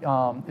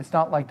 It's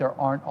not like there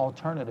aren't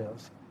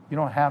alternatives. You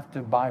don't have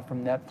to buy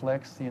from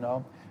Netflix,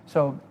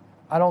 So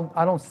I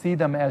don't see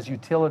them as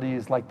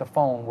utilities like the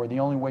phone, where the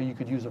only way you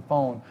could use a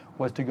phone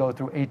was to go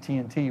through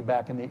AT&T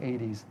back in the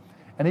 80s.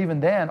 And even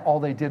then,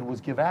 all they did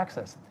was give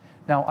access.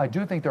 Now, I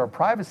do think there are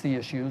privacy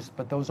issues,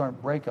 but those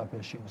aren't breakup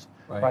issues,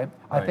 right?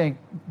 I think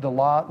the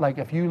law, like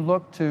if you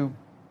look to,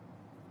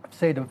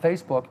 say to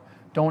Facebook,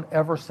 don't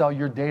ever sell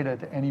your data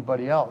to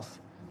anybody else.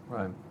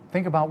 Right.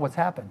 Think about what's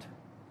happened.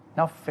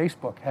 Now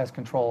Facebook has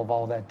control of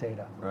all that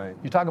data. Right.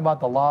 You talk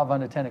about the law of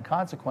unintended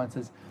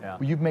consequences. Yeah.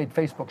 Well, you've made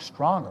Facebook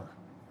stronger,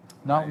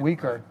 not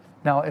weaker.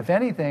 Right. Now, if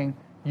anything,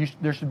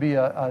 there should be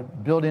a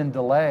built-in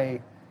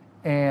delay,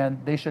 and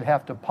they should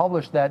have to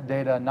publish that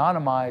data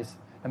anonymized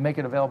and make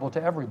it available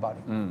to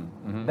everybody.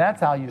 Mm-hmm.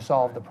 That's how you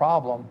solve the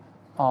problem.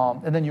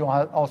 And then you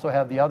also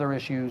have the other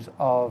issues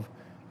of,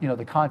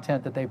 the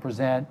content that they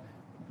present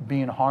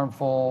being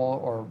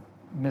harmful or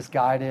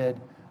misguided,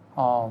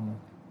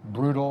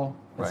 brutal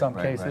in some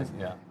cases.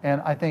 Yeah.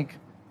 And I think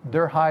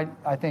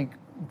I think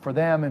for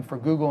them and for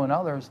Google and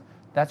others,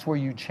 that's where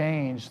you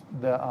change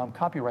the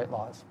copyright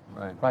laws.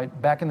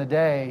 Right. Back in the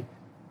day,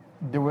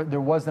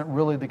 there wasn't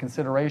really the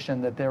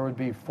consideration that there would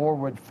be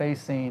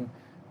forward-facing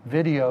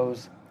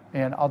videos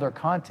and other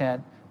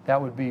content that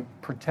would be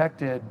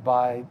protected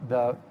by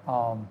the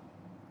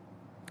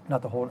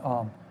not the whole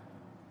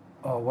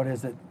what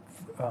is it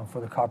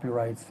for the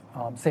copyrights,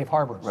 safe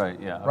harbors. Right.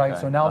 Yeah. Okay. Right.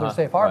 So now they're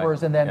safe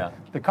harbors, and then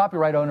the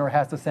copyright owner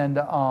has to send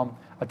a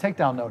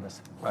takedown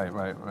notice.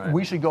 Right.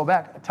 We should go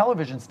back. A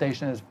television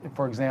station is,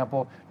 for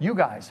example, you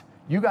guys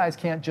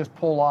can't just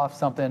pull off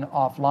something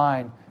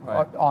offline,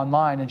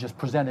 online, and just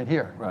present it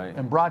here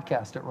and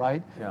broadcast it,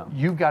 right? Yeah.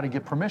 You've got to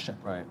get permission,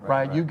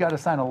 right? You've got to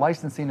sign a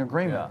licensing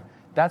agreement. Yeah.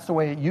 That's the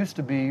way it used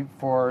to be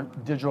for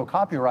digital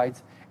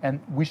copyrights, and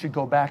we should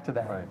go back to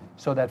that.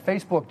 So that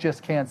Facebook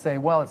just can't say,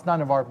 well, it's none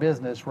of our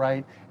business,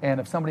 right? And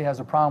if somebody has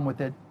a problem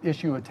with it,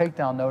 issue a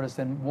takedown notice,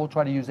 and we'll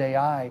try to use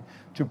AI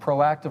to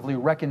proactively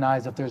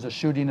recognize if there's a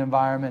shooting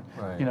environment,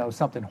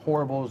 something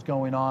horrible is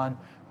going on,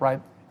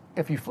 right?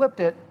 If you flipped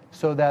it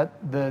so that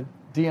the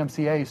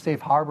DMCA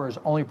safe harbors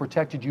only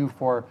protected you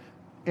for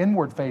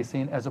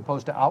inward-facing as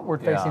opposed to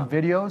outward-facing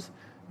videos,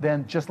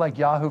 then just like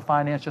Yahoo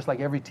Finance, just like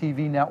every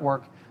TV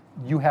network,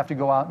 you have to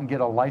go out and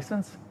get a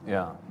license,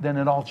 then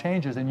it all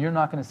changes, and you're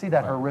not going to see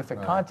that horrific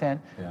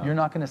content. You're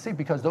not going to see,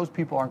 because those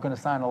people aren't going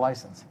to sign a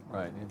license.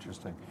 Right,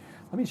 interesting.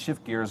 Let me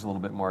shift gears a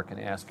little bit, Mark, and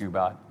ask you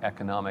about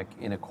economic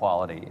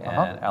inequality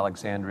and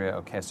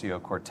Alexandria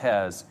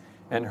Ocasio-Cortez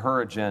and her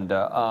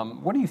agenda.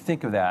 What do you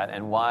think of that,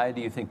 and why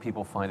do you think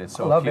people find it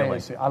so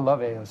appealing? I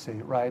love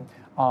AOC, right?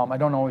 I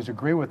don't always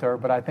agree with her,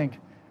 but I think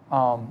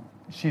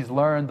she's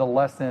learned the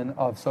lesson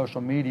of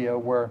social media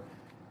where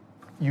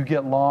you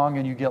get long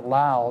and you get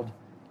loud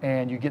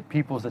and you get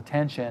people's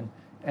attention,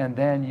 and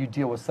then you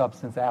deal with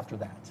substance after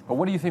that. But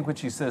what do you think when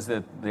she says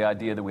that the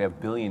idea that we have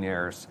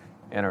billionaires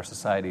in our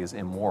society is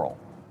immoral?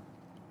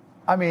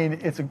 I mean,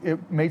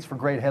 it makes for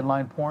great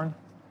headline porn.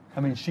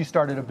 I mean, she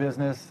started a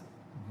business.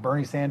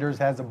 Bernie Sanders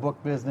has a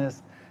book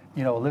business.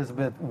 You know,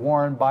 Elizabeth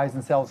Warren buys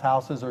and sells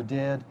houses, or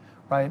did,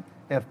 right?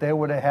 If they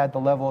would have had the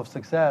level of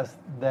success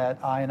that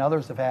I and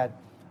others have had,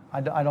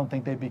 I don't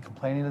think they'd be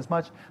complaining as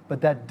much. But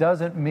that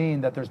doesn't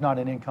mean that there's not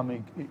an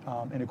income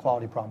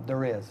inequality problem.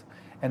 There is.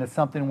 And it's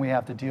something we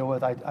have to deal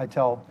with. I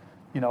tell,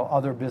 you know,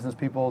 other business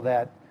people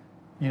that,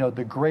 you know,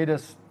 the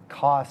greatest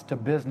cost to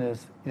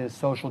business is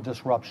social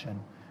disruption.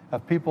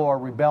 If people are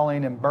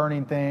rebelling and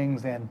burning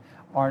things and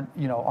aren't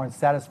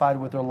satisfied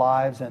with their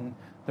lives and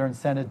they're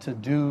incented to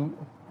do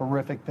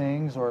horrific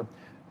things,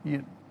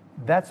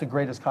 that's the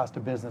greatest cost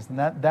of business, and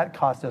that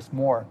costs us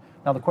more.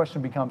 Now the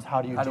question becomes,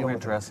 how do you deal with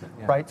address it?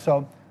 Yeah. Right.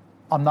 So,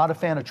 I'm not a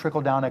fan of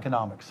trickle-down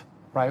economics,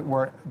 right?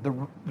 Where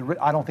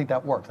I don't think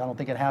that works. I don't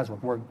think it has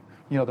worked. Where,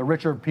 you know, the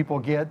richer people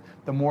get,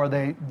 the more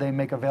they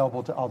make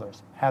available to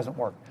others. Hasn't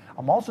worked.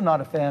 I'm also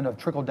not a fan of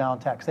trickle-down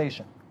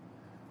taxation,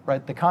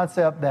 right? The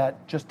concept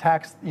that just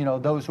tax, you know,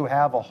 those who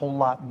have a whole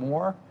lot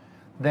more,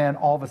 then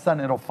all of a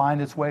sudden it'll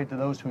find its way to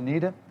those who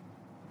need it.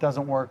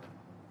 Doesn't work.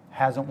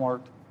 Hasn't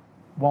worked.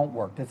 Won't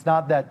work. It's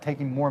not that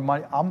taking more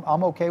money.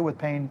 I'm okay with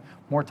paying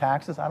more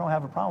taxes. I don't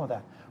have a problem with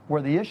that.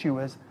 Where the issue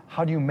is,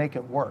 how do you make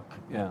it work?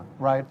 Yeah.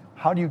 Right?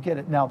 How do you get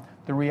it? Now,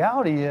 the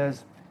reality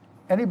is,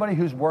 anybody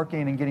who's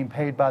working and getting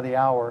paid by the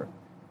hour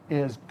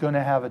is going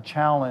to have a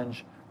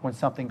challenge when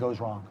something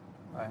goes wrong.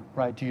 Right.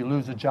 Right? Do you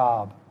lose a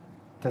job?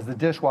 Does the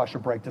dishwasher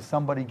break? Does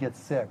somebody get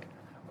sick?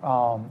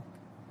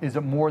 Is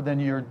it more than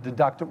your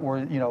deductible,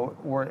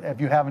 or if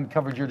you haven't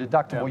covered your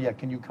deductible yet,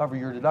 can you cover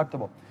your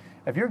deductible?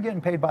 If you're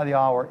getting paid by the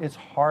hour, it's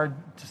hard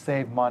to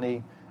save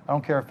money. I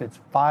don't care if it's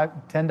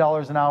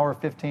 $10 an hour,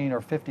 $15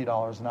 or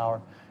 $50 an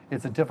hour.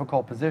 It's a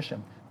difficult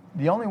position.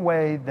 The only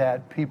way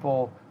that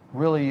people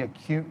really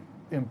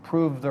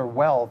improve their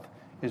wealth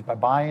is by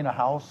buying a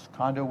house,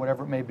 condo,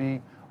 whatever it may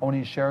be,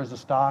 owning shares of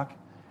stock.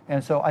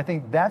 And so I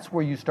think that's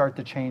where you start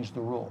to change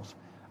the rules.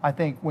 I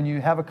think when you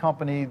have a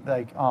company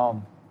like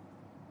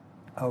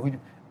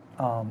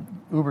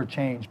Uber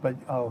changed, but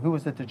who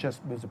was it that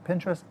was it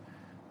Pinterest?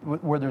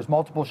 Where there's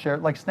multiple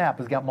shares, like Snap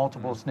has got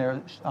multiple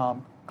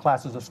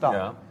classes of stock.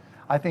 Yeah.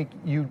 I think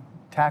you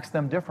tax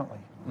them differently.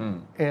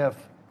 If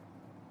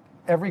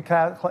every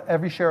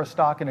share of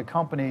stock in a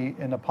company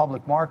in the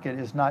public market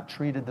is not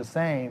treated the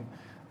same,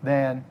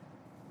 then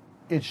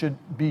it should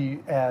be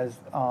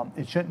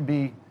it shouldn't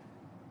be.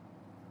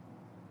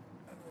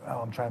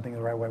 I'm trying to think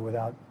of the right way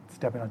without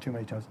stepping on too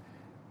many toes.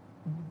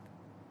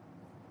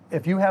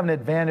 If you have an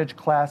advantage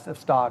class of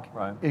stock,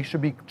 right, it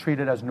should be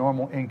treated as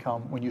normal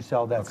income when you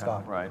sell that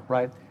stock.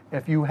 Right.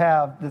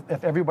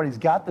 If everybody's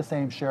got the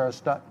same share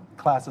of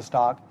class of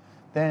stock,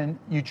 then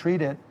you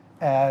treat it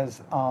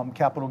as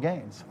capital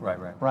gains.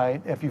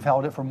 Right. If you've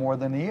held it for more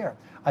than a year,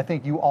 I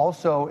think you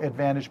also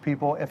advantage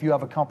people if you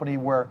have a company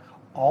where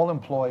all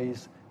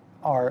employees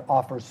are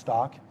offered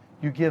stock.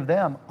 You give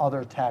them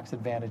other tax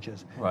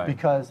advantages. Right.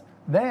 Because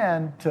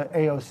then, to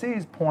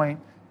AOC's point,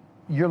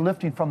 you're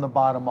lifting from the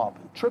bottom up.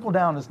 Trickle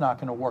down is not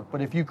going to work.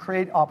 But if you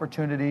create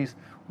opportunities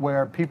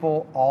where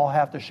people all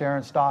have to share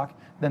in stock,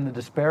 then the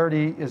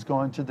disparity is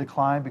going to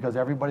decline because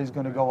everybody's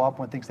going to go up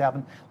when things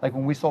happen. Like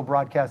when we sold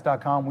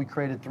broadcast.com, we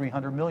created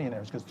 300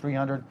 millionaires because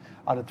 300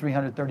 out of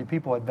 330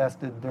 people had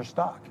vested their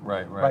stock.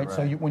 Right.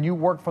 So when you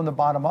work from the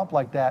bottom up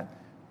like that,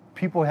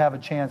 people have a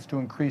chance to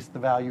increase the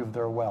value of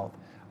their wealth.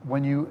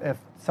 If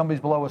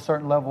somebody's below a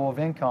certain level of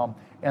income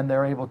and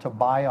they're able to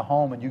buy a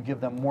home and you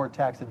give them more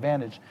tax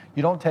advantage,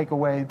 you don't take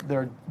away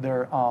their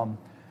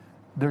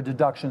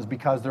deductions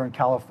because they're in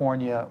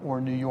California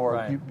or New York.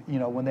 Right.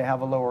 When they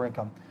have a lower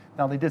income.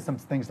 Now they did some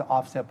things to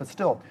offset, but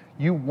still,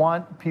 you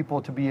want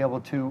people to be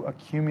able to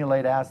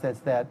accumulate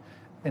assets that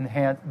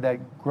enhance,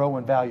 that grow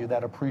in value,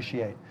 that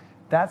appreciate.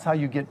 That's how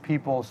you get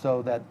people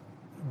so that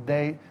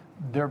their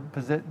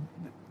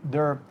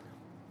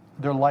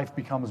life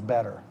becomes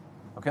better.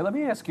 Okay, let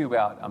me ask you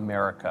about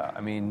America.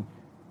 I mean,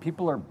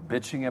 people are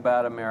bitching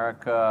about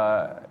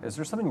America. Is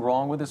there something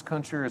wrong with this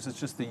country, or is it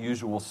just the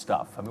usual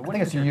stuff? I mean, I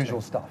think it's the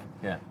usual stuff.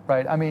 Yeah.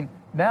 Right. I mean,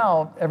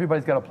 now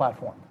everybody's got a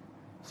platform,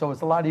 so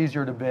it's a lot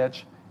easier to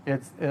bitch.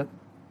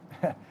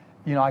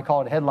 I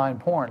call it headline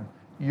porn.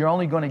 You're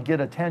only going to get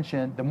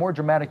attention. The more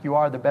dramatic you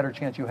are, the better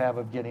chance you have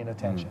of getting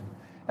attention.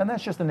 And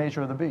that's just the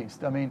nature of the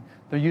beast. I mean,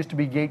 there used to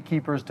be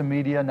gatekeepers to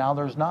media. Now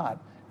there's not.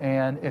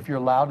 And if you're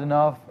loud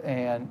enough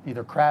and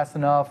either crass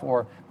enough,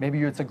 or maybe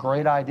it's a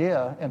great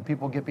idea and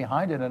people get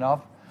behind it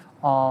enough,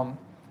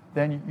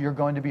 then you're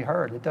going to be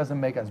heard. It doesn't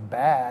make us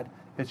bad.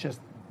 It's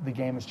just the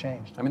game has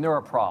changed. I mean, there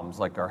are problems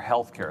like our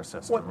healthcare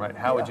system, right?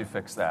 How would you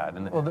fix that?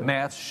 And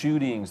mass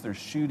shootings, there's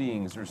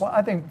shootings. Well,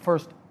 I think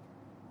first,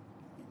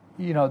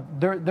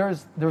 there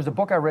was a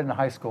book I read in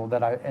high school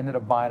that I ended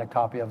up buying a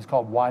copy of. It's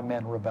called Why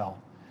Men Rebel.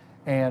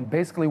 And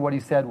basically what he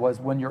said was,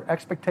 when your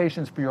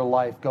expectations for your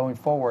life going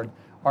forward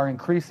are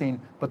increasing,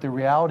 but the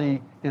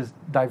reality is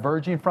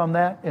diverging from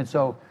that, and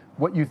so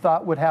what you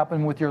thought would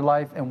happen with your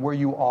life and where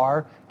you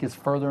are gets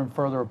further and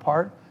further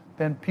apart,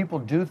 then people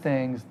do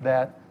things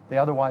that they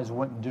otherwise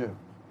wouldn't do.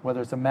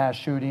 Whether it's a mass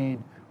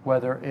shooting,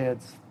 whether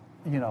it's,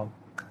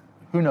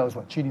 who knows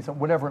what, cheating,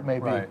 whatever it may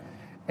be. Right.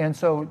 And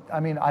so,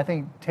 I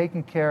think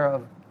taking care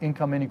of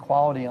income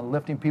inequality and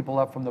lifting people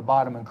up from the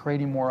bottom and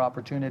creating more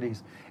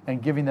opportunities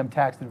and giving them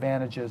tax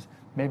advantages,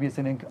 maybe it's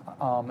an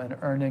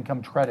earned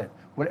income credit,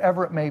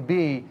 whatever it may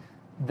be,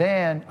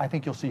 then I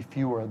think you'll see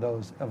fewer of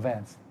those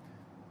events.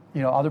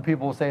 Other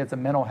people will say it's a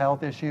mental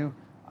health issue.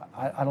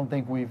 I don't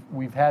think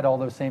we've had all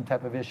those same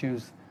type of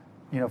issues,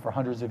 for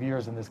hundreds of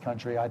years in this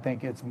country. I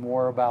think it's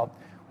more about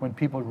when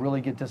people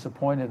really get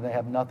disappointed and they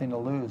have nothing to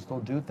lose,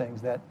 they'll do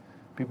things that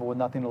people with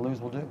nothing to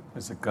lose will do.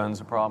 Is it guns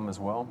a problem as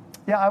well?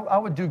 Yeah, I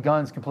would do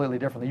guns completely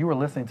differently. You were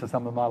listening to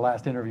some of my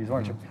last interviews,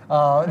 weren't you?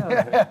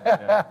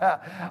 Yeah.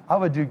 I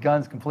would do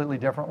guns completely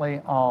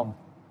differently.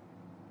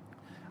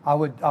 I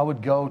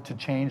would go to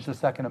change the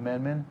Second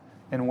Amendment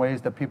in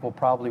ways that people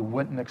probably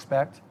wouldn't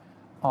expect.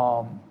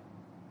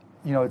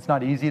 It's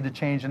not easy to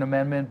change an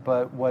amendment,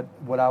 but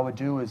what I would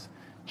do is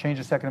change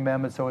the Second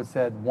Amendment so it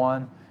said,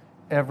 1,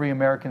 every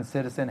American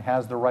citizen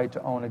has the right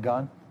to own a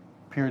gun,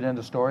 period, end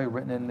of story,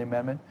 written in the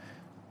amendment.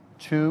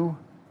 2,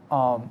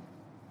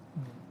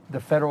 the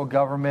federal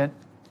government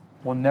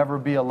will never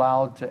be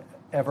allowed to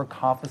ever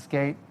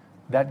confiscate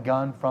that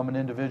gun from an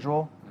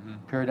individual,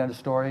 period, end of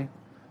story.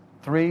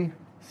 3,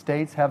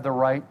 states have the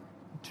right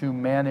to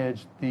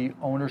manage the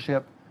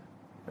ownership,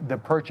 the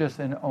purchase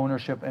and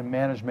ownership and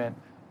management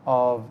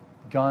of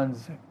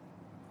guns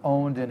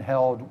owned and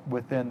held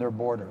within their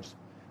borders.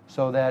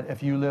 So that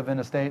if you live in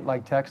a state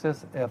like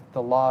Texas, if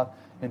the law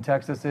in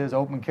Texas is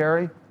open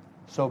carry,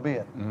 so be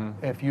it.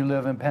 If you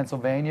live in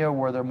Pennsylvania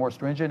where they're more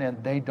stringent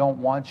and they don't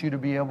want you to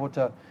be able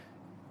to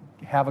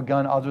have a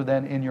gun other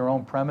than in your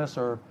own premise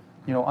or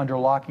under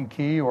lock and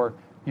key or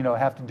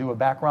have to do a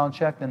background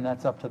check, then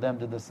that's up to them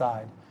to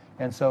decide.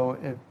 And so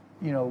if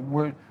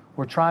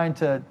we're trying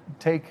to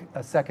take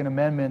a Second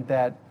Amendment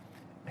that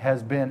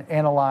has been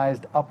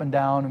analyzed up and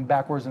down and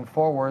backwards and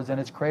forwards,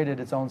 and it's created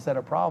its own set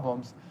of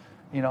problems.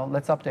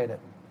 Let's update it.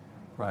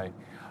 Right.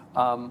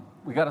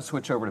 We got to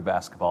switch over to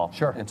basketball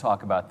and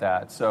talk about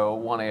that. So I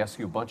want to ask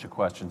you a bunch of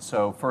questions.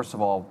 So first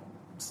of all,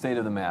 state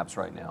of the Mavs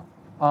right now.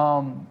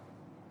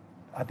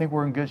 I think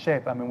we're in good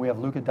shape. We have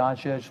Luka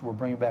Doncic. We're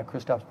bringing back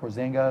Kristaps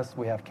Porzingis.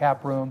 We have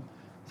cap room.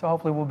 So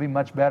hopefully we'll be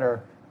much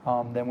better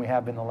than we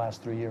have been the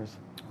last 3 years.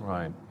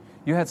 Right.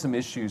 You had some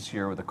issues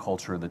here with the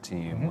culture of the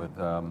team with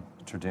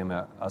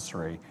Terdema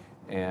Ussery.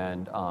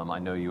 And I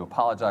know you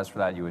apologized for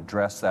that. You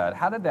addressed that.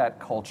 How did that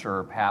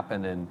culture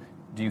happen? And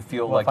do you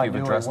feel like you've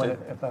addressed it?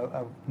 If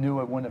I knew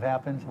it wouldn't have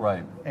happened.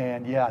 Right.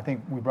 And yeah, I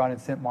think we brought in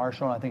Cint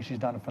Marshall, and I think she's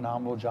done a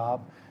phenomenal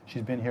job.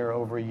 She's been here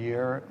over a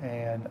year,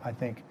 and I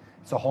think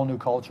it's a whole new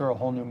culture, a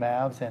whole new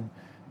Mavs. And,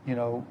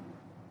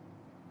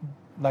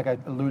 like I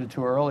alluded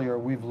to earlier,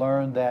 we've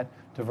learned that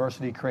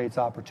diversity creates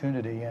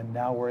opportunity, and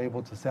now we're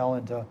able to sell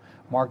into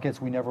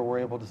markets we never were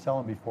able to sell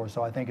in before.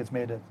 So I think it's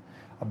made it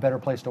a better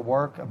place to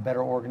work, a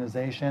better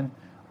organization,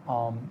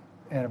 and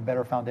a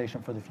better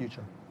foundation for the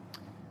future.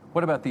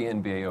 What about the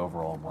NBA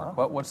overall, Mark?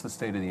 What's the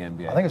state of the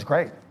NBA? I think it's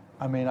great.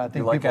 I think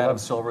you like Adam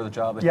Silver, the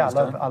job that he's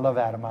done? I love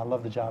Adam. I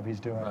love the job he's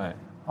doing. Right.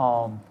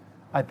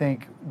 I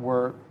think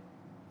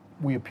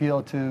we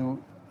appeal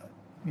to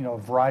a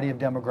variety of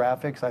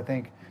demographics. I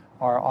think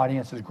our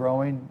audience is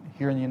growing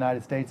here in the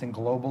United States and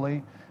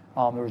globally.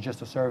 There was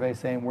just a survey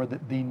saying we're the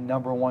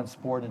 #1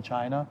 sport in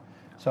China.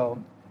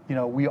 So,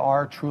 we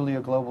are truly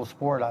a global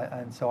sport,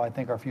 and so I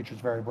think our future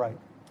is very bright.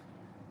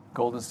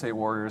 Golden State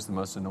Warriors, the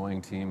most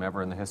annoying team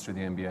ever in the history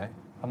of the NBA?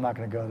 I'm not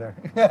going to go there.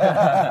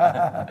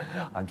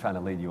 I'm trying to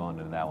lead you on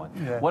to that one.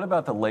 Yeah. What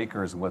about the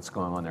Lakers and what's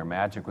going on there?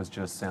 Magic was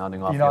just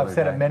sounding off I've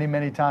said it many,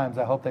 many times.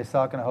 I hope they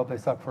suck, and I hope they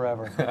suck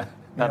forever.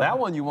 Now, that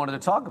one you wanted to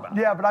talk about.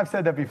 Yeah, but I've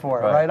said that before,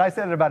 right? I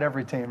said it about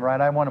every team,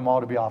 right? I want them all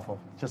to be awful.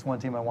 Just one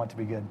team I want to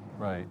be good.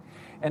 Right.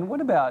 And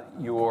what about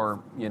your,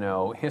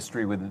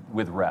 history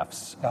with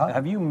refs?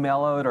 Have you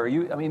mellowed? Or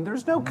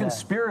there's no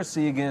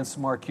conspiracy against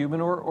Mark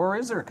Cuban, or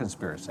is there a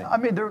conspiracy?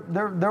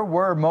 There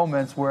were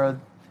moments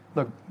where,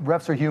 look,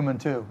 refs are human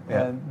too,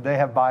 and they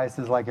have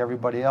biases like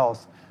everybody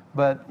else.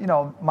 But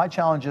my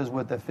challenges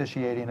with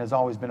officiating has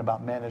always been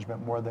about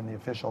management more than the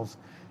officials,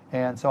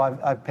 and so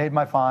I've paid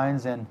my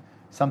fines, and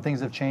some things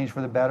have changed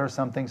for the better.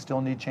 Some things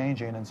still need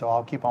changing, and so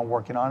I'll keep on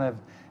working on it.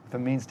 If it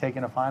means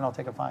taking a fine, I'll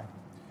take a fine.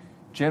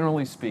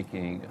 Generally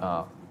speaking,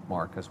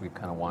 Mark, as we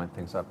kind of wind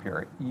things up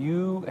here,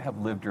 you have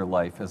lived your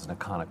life as an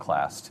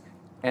iconoclast.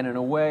 And in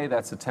a way,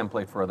 that's a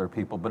template for other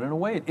people, but in a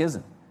way, it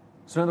isn't.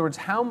 So in other words,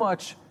 how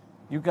much,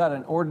 you've got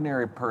an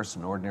ordinary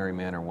person, ordinary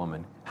man or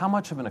woman, how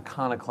much of an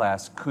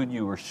iconoclast could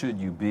you or should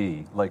you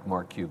be like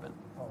Mark Cuban?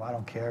 Oh, I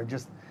don't care.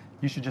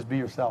 You should just be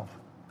yourself,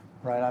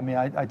 right?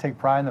 I take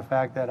pride in the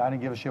fact that I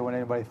didn't give a shit what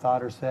anybody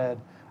thought or said.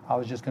 I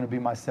was just going to be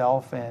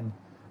myself, and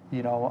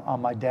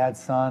I'm my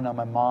dad's son, I'm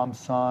my mom's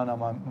son,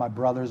 I'm my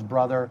brother's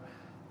brother.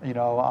 You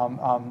know,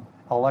 I'm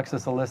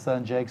Alexis, Alyssa,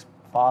 and Jake's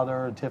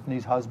father,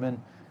 Tiffany's husband.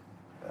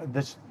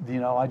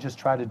 I just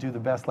try to do the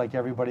best like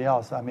everybody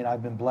else. I mean,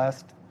 I've been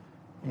blessed.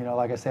 You know,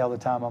 like I say all the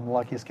time, I'm the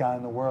luckiest guy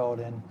in the world,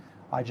 and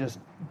I just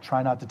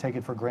try not to take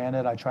it for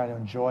granted. I try to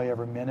enjoy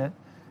every minute,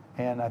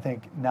 and I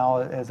think now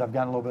as I've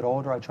gotten a little bit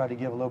older, I try to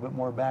give a little bit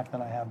more back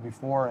than I have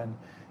before,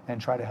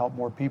 and try to help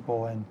more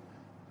people. And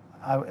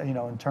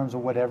in terms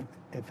of whatever,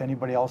 if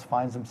anybody else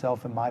finds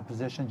themselves in my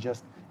position,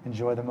 just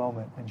enjoy the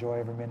moment, enjoy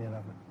every minute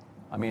of it.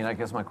 I mean, I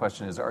guess my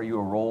question is, are you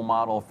a role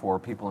model for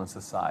people in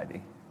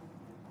society?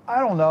 I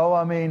don't know.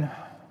 I mean,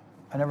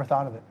 I never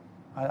thought of it.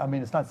 I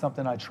mean, it's not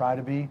something I try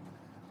to be.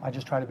 I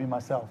just try to be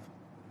myself.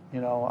 You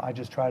know, I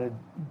just try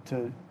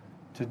to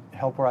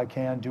help where I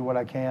can, do what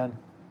I can,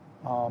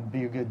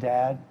 be a good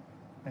dad,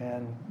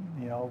 and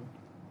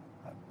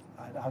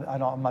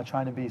I'm not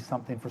trying to be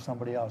something for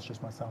somebody else,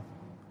 just myself.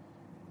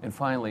 And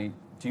finally,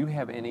 do you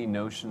have any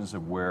notions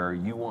of where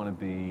you want to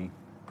be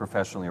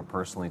professionally or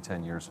personally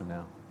 10 years from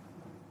now?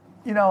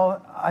 You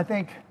know, I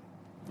think.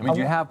 I mean, do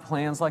you have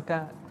plans like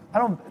that?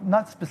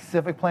 Not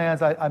specific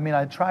plans. I mean,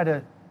 I try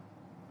to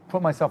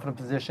put myself in a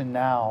position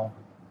now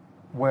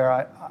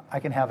where I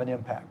can have an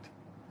impact.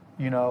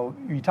 You know,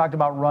 you talked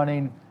about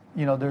running.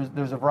 You know,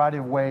 there's a variety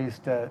of ways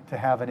to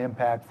have an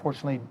impact.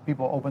 Fortunately,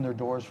 people open their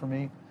doors for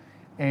me.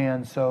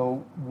 And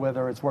so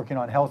whether it's working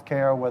on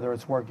healthcare, whether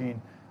it's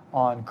working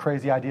on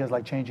crazy ideas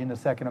like changing the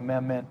Second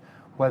Amendment,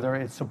 whether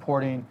it's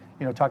supporting,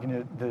 talking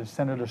to the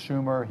Senator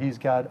Schumer, he's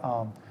got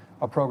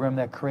a program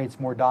that creates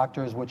more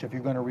doctors, which if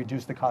you're going to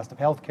reduce the cost of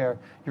healthcare,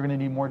 you're going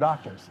to need more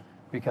doctors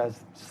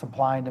because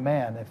supply and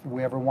demand. If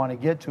we ever want to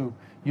get to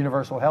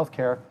universal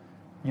healthcare,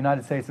 the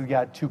United States has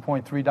got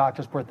 2.3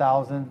 doctors per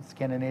thousand.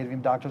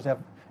 Scandinavian countries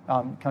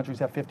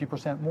have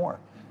 50% more.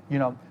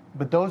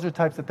 But those are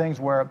types of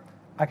things where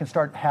I can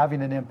start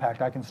having an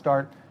impact. I can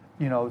start,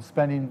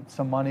 spending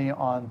some money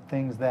on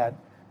things that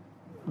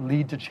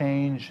lead to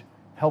change,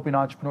 helping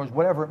entrepreneurs,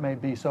 whatever it may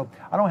be. So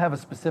I don't have a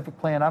specific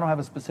plan. I don't have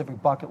a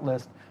specific bucket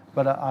list,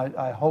 but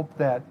I hope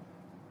that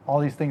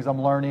all these things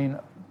I'm learning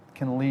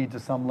can lead to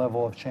some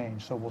level of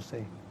change. So we'll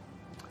see.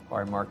 All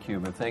right, Mark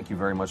Cuban, thank you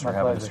very much for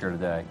having us here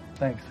today.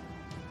 Thanks.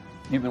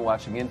 You've been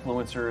watching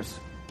Influencers.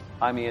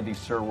 I'm Andy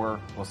Serwer.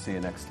 We'll see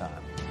you next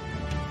time.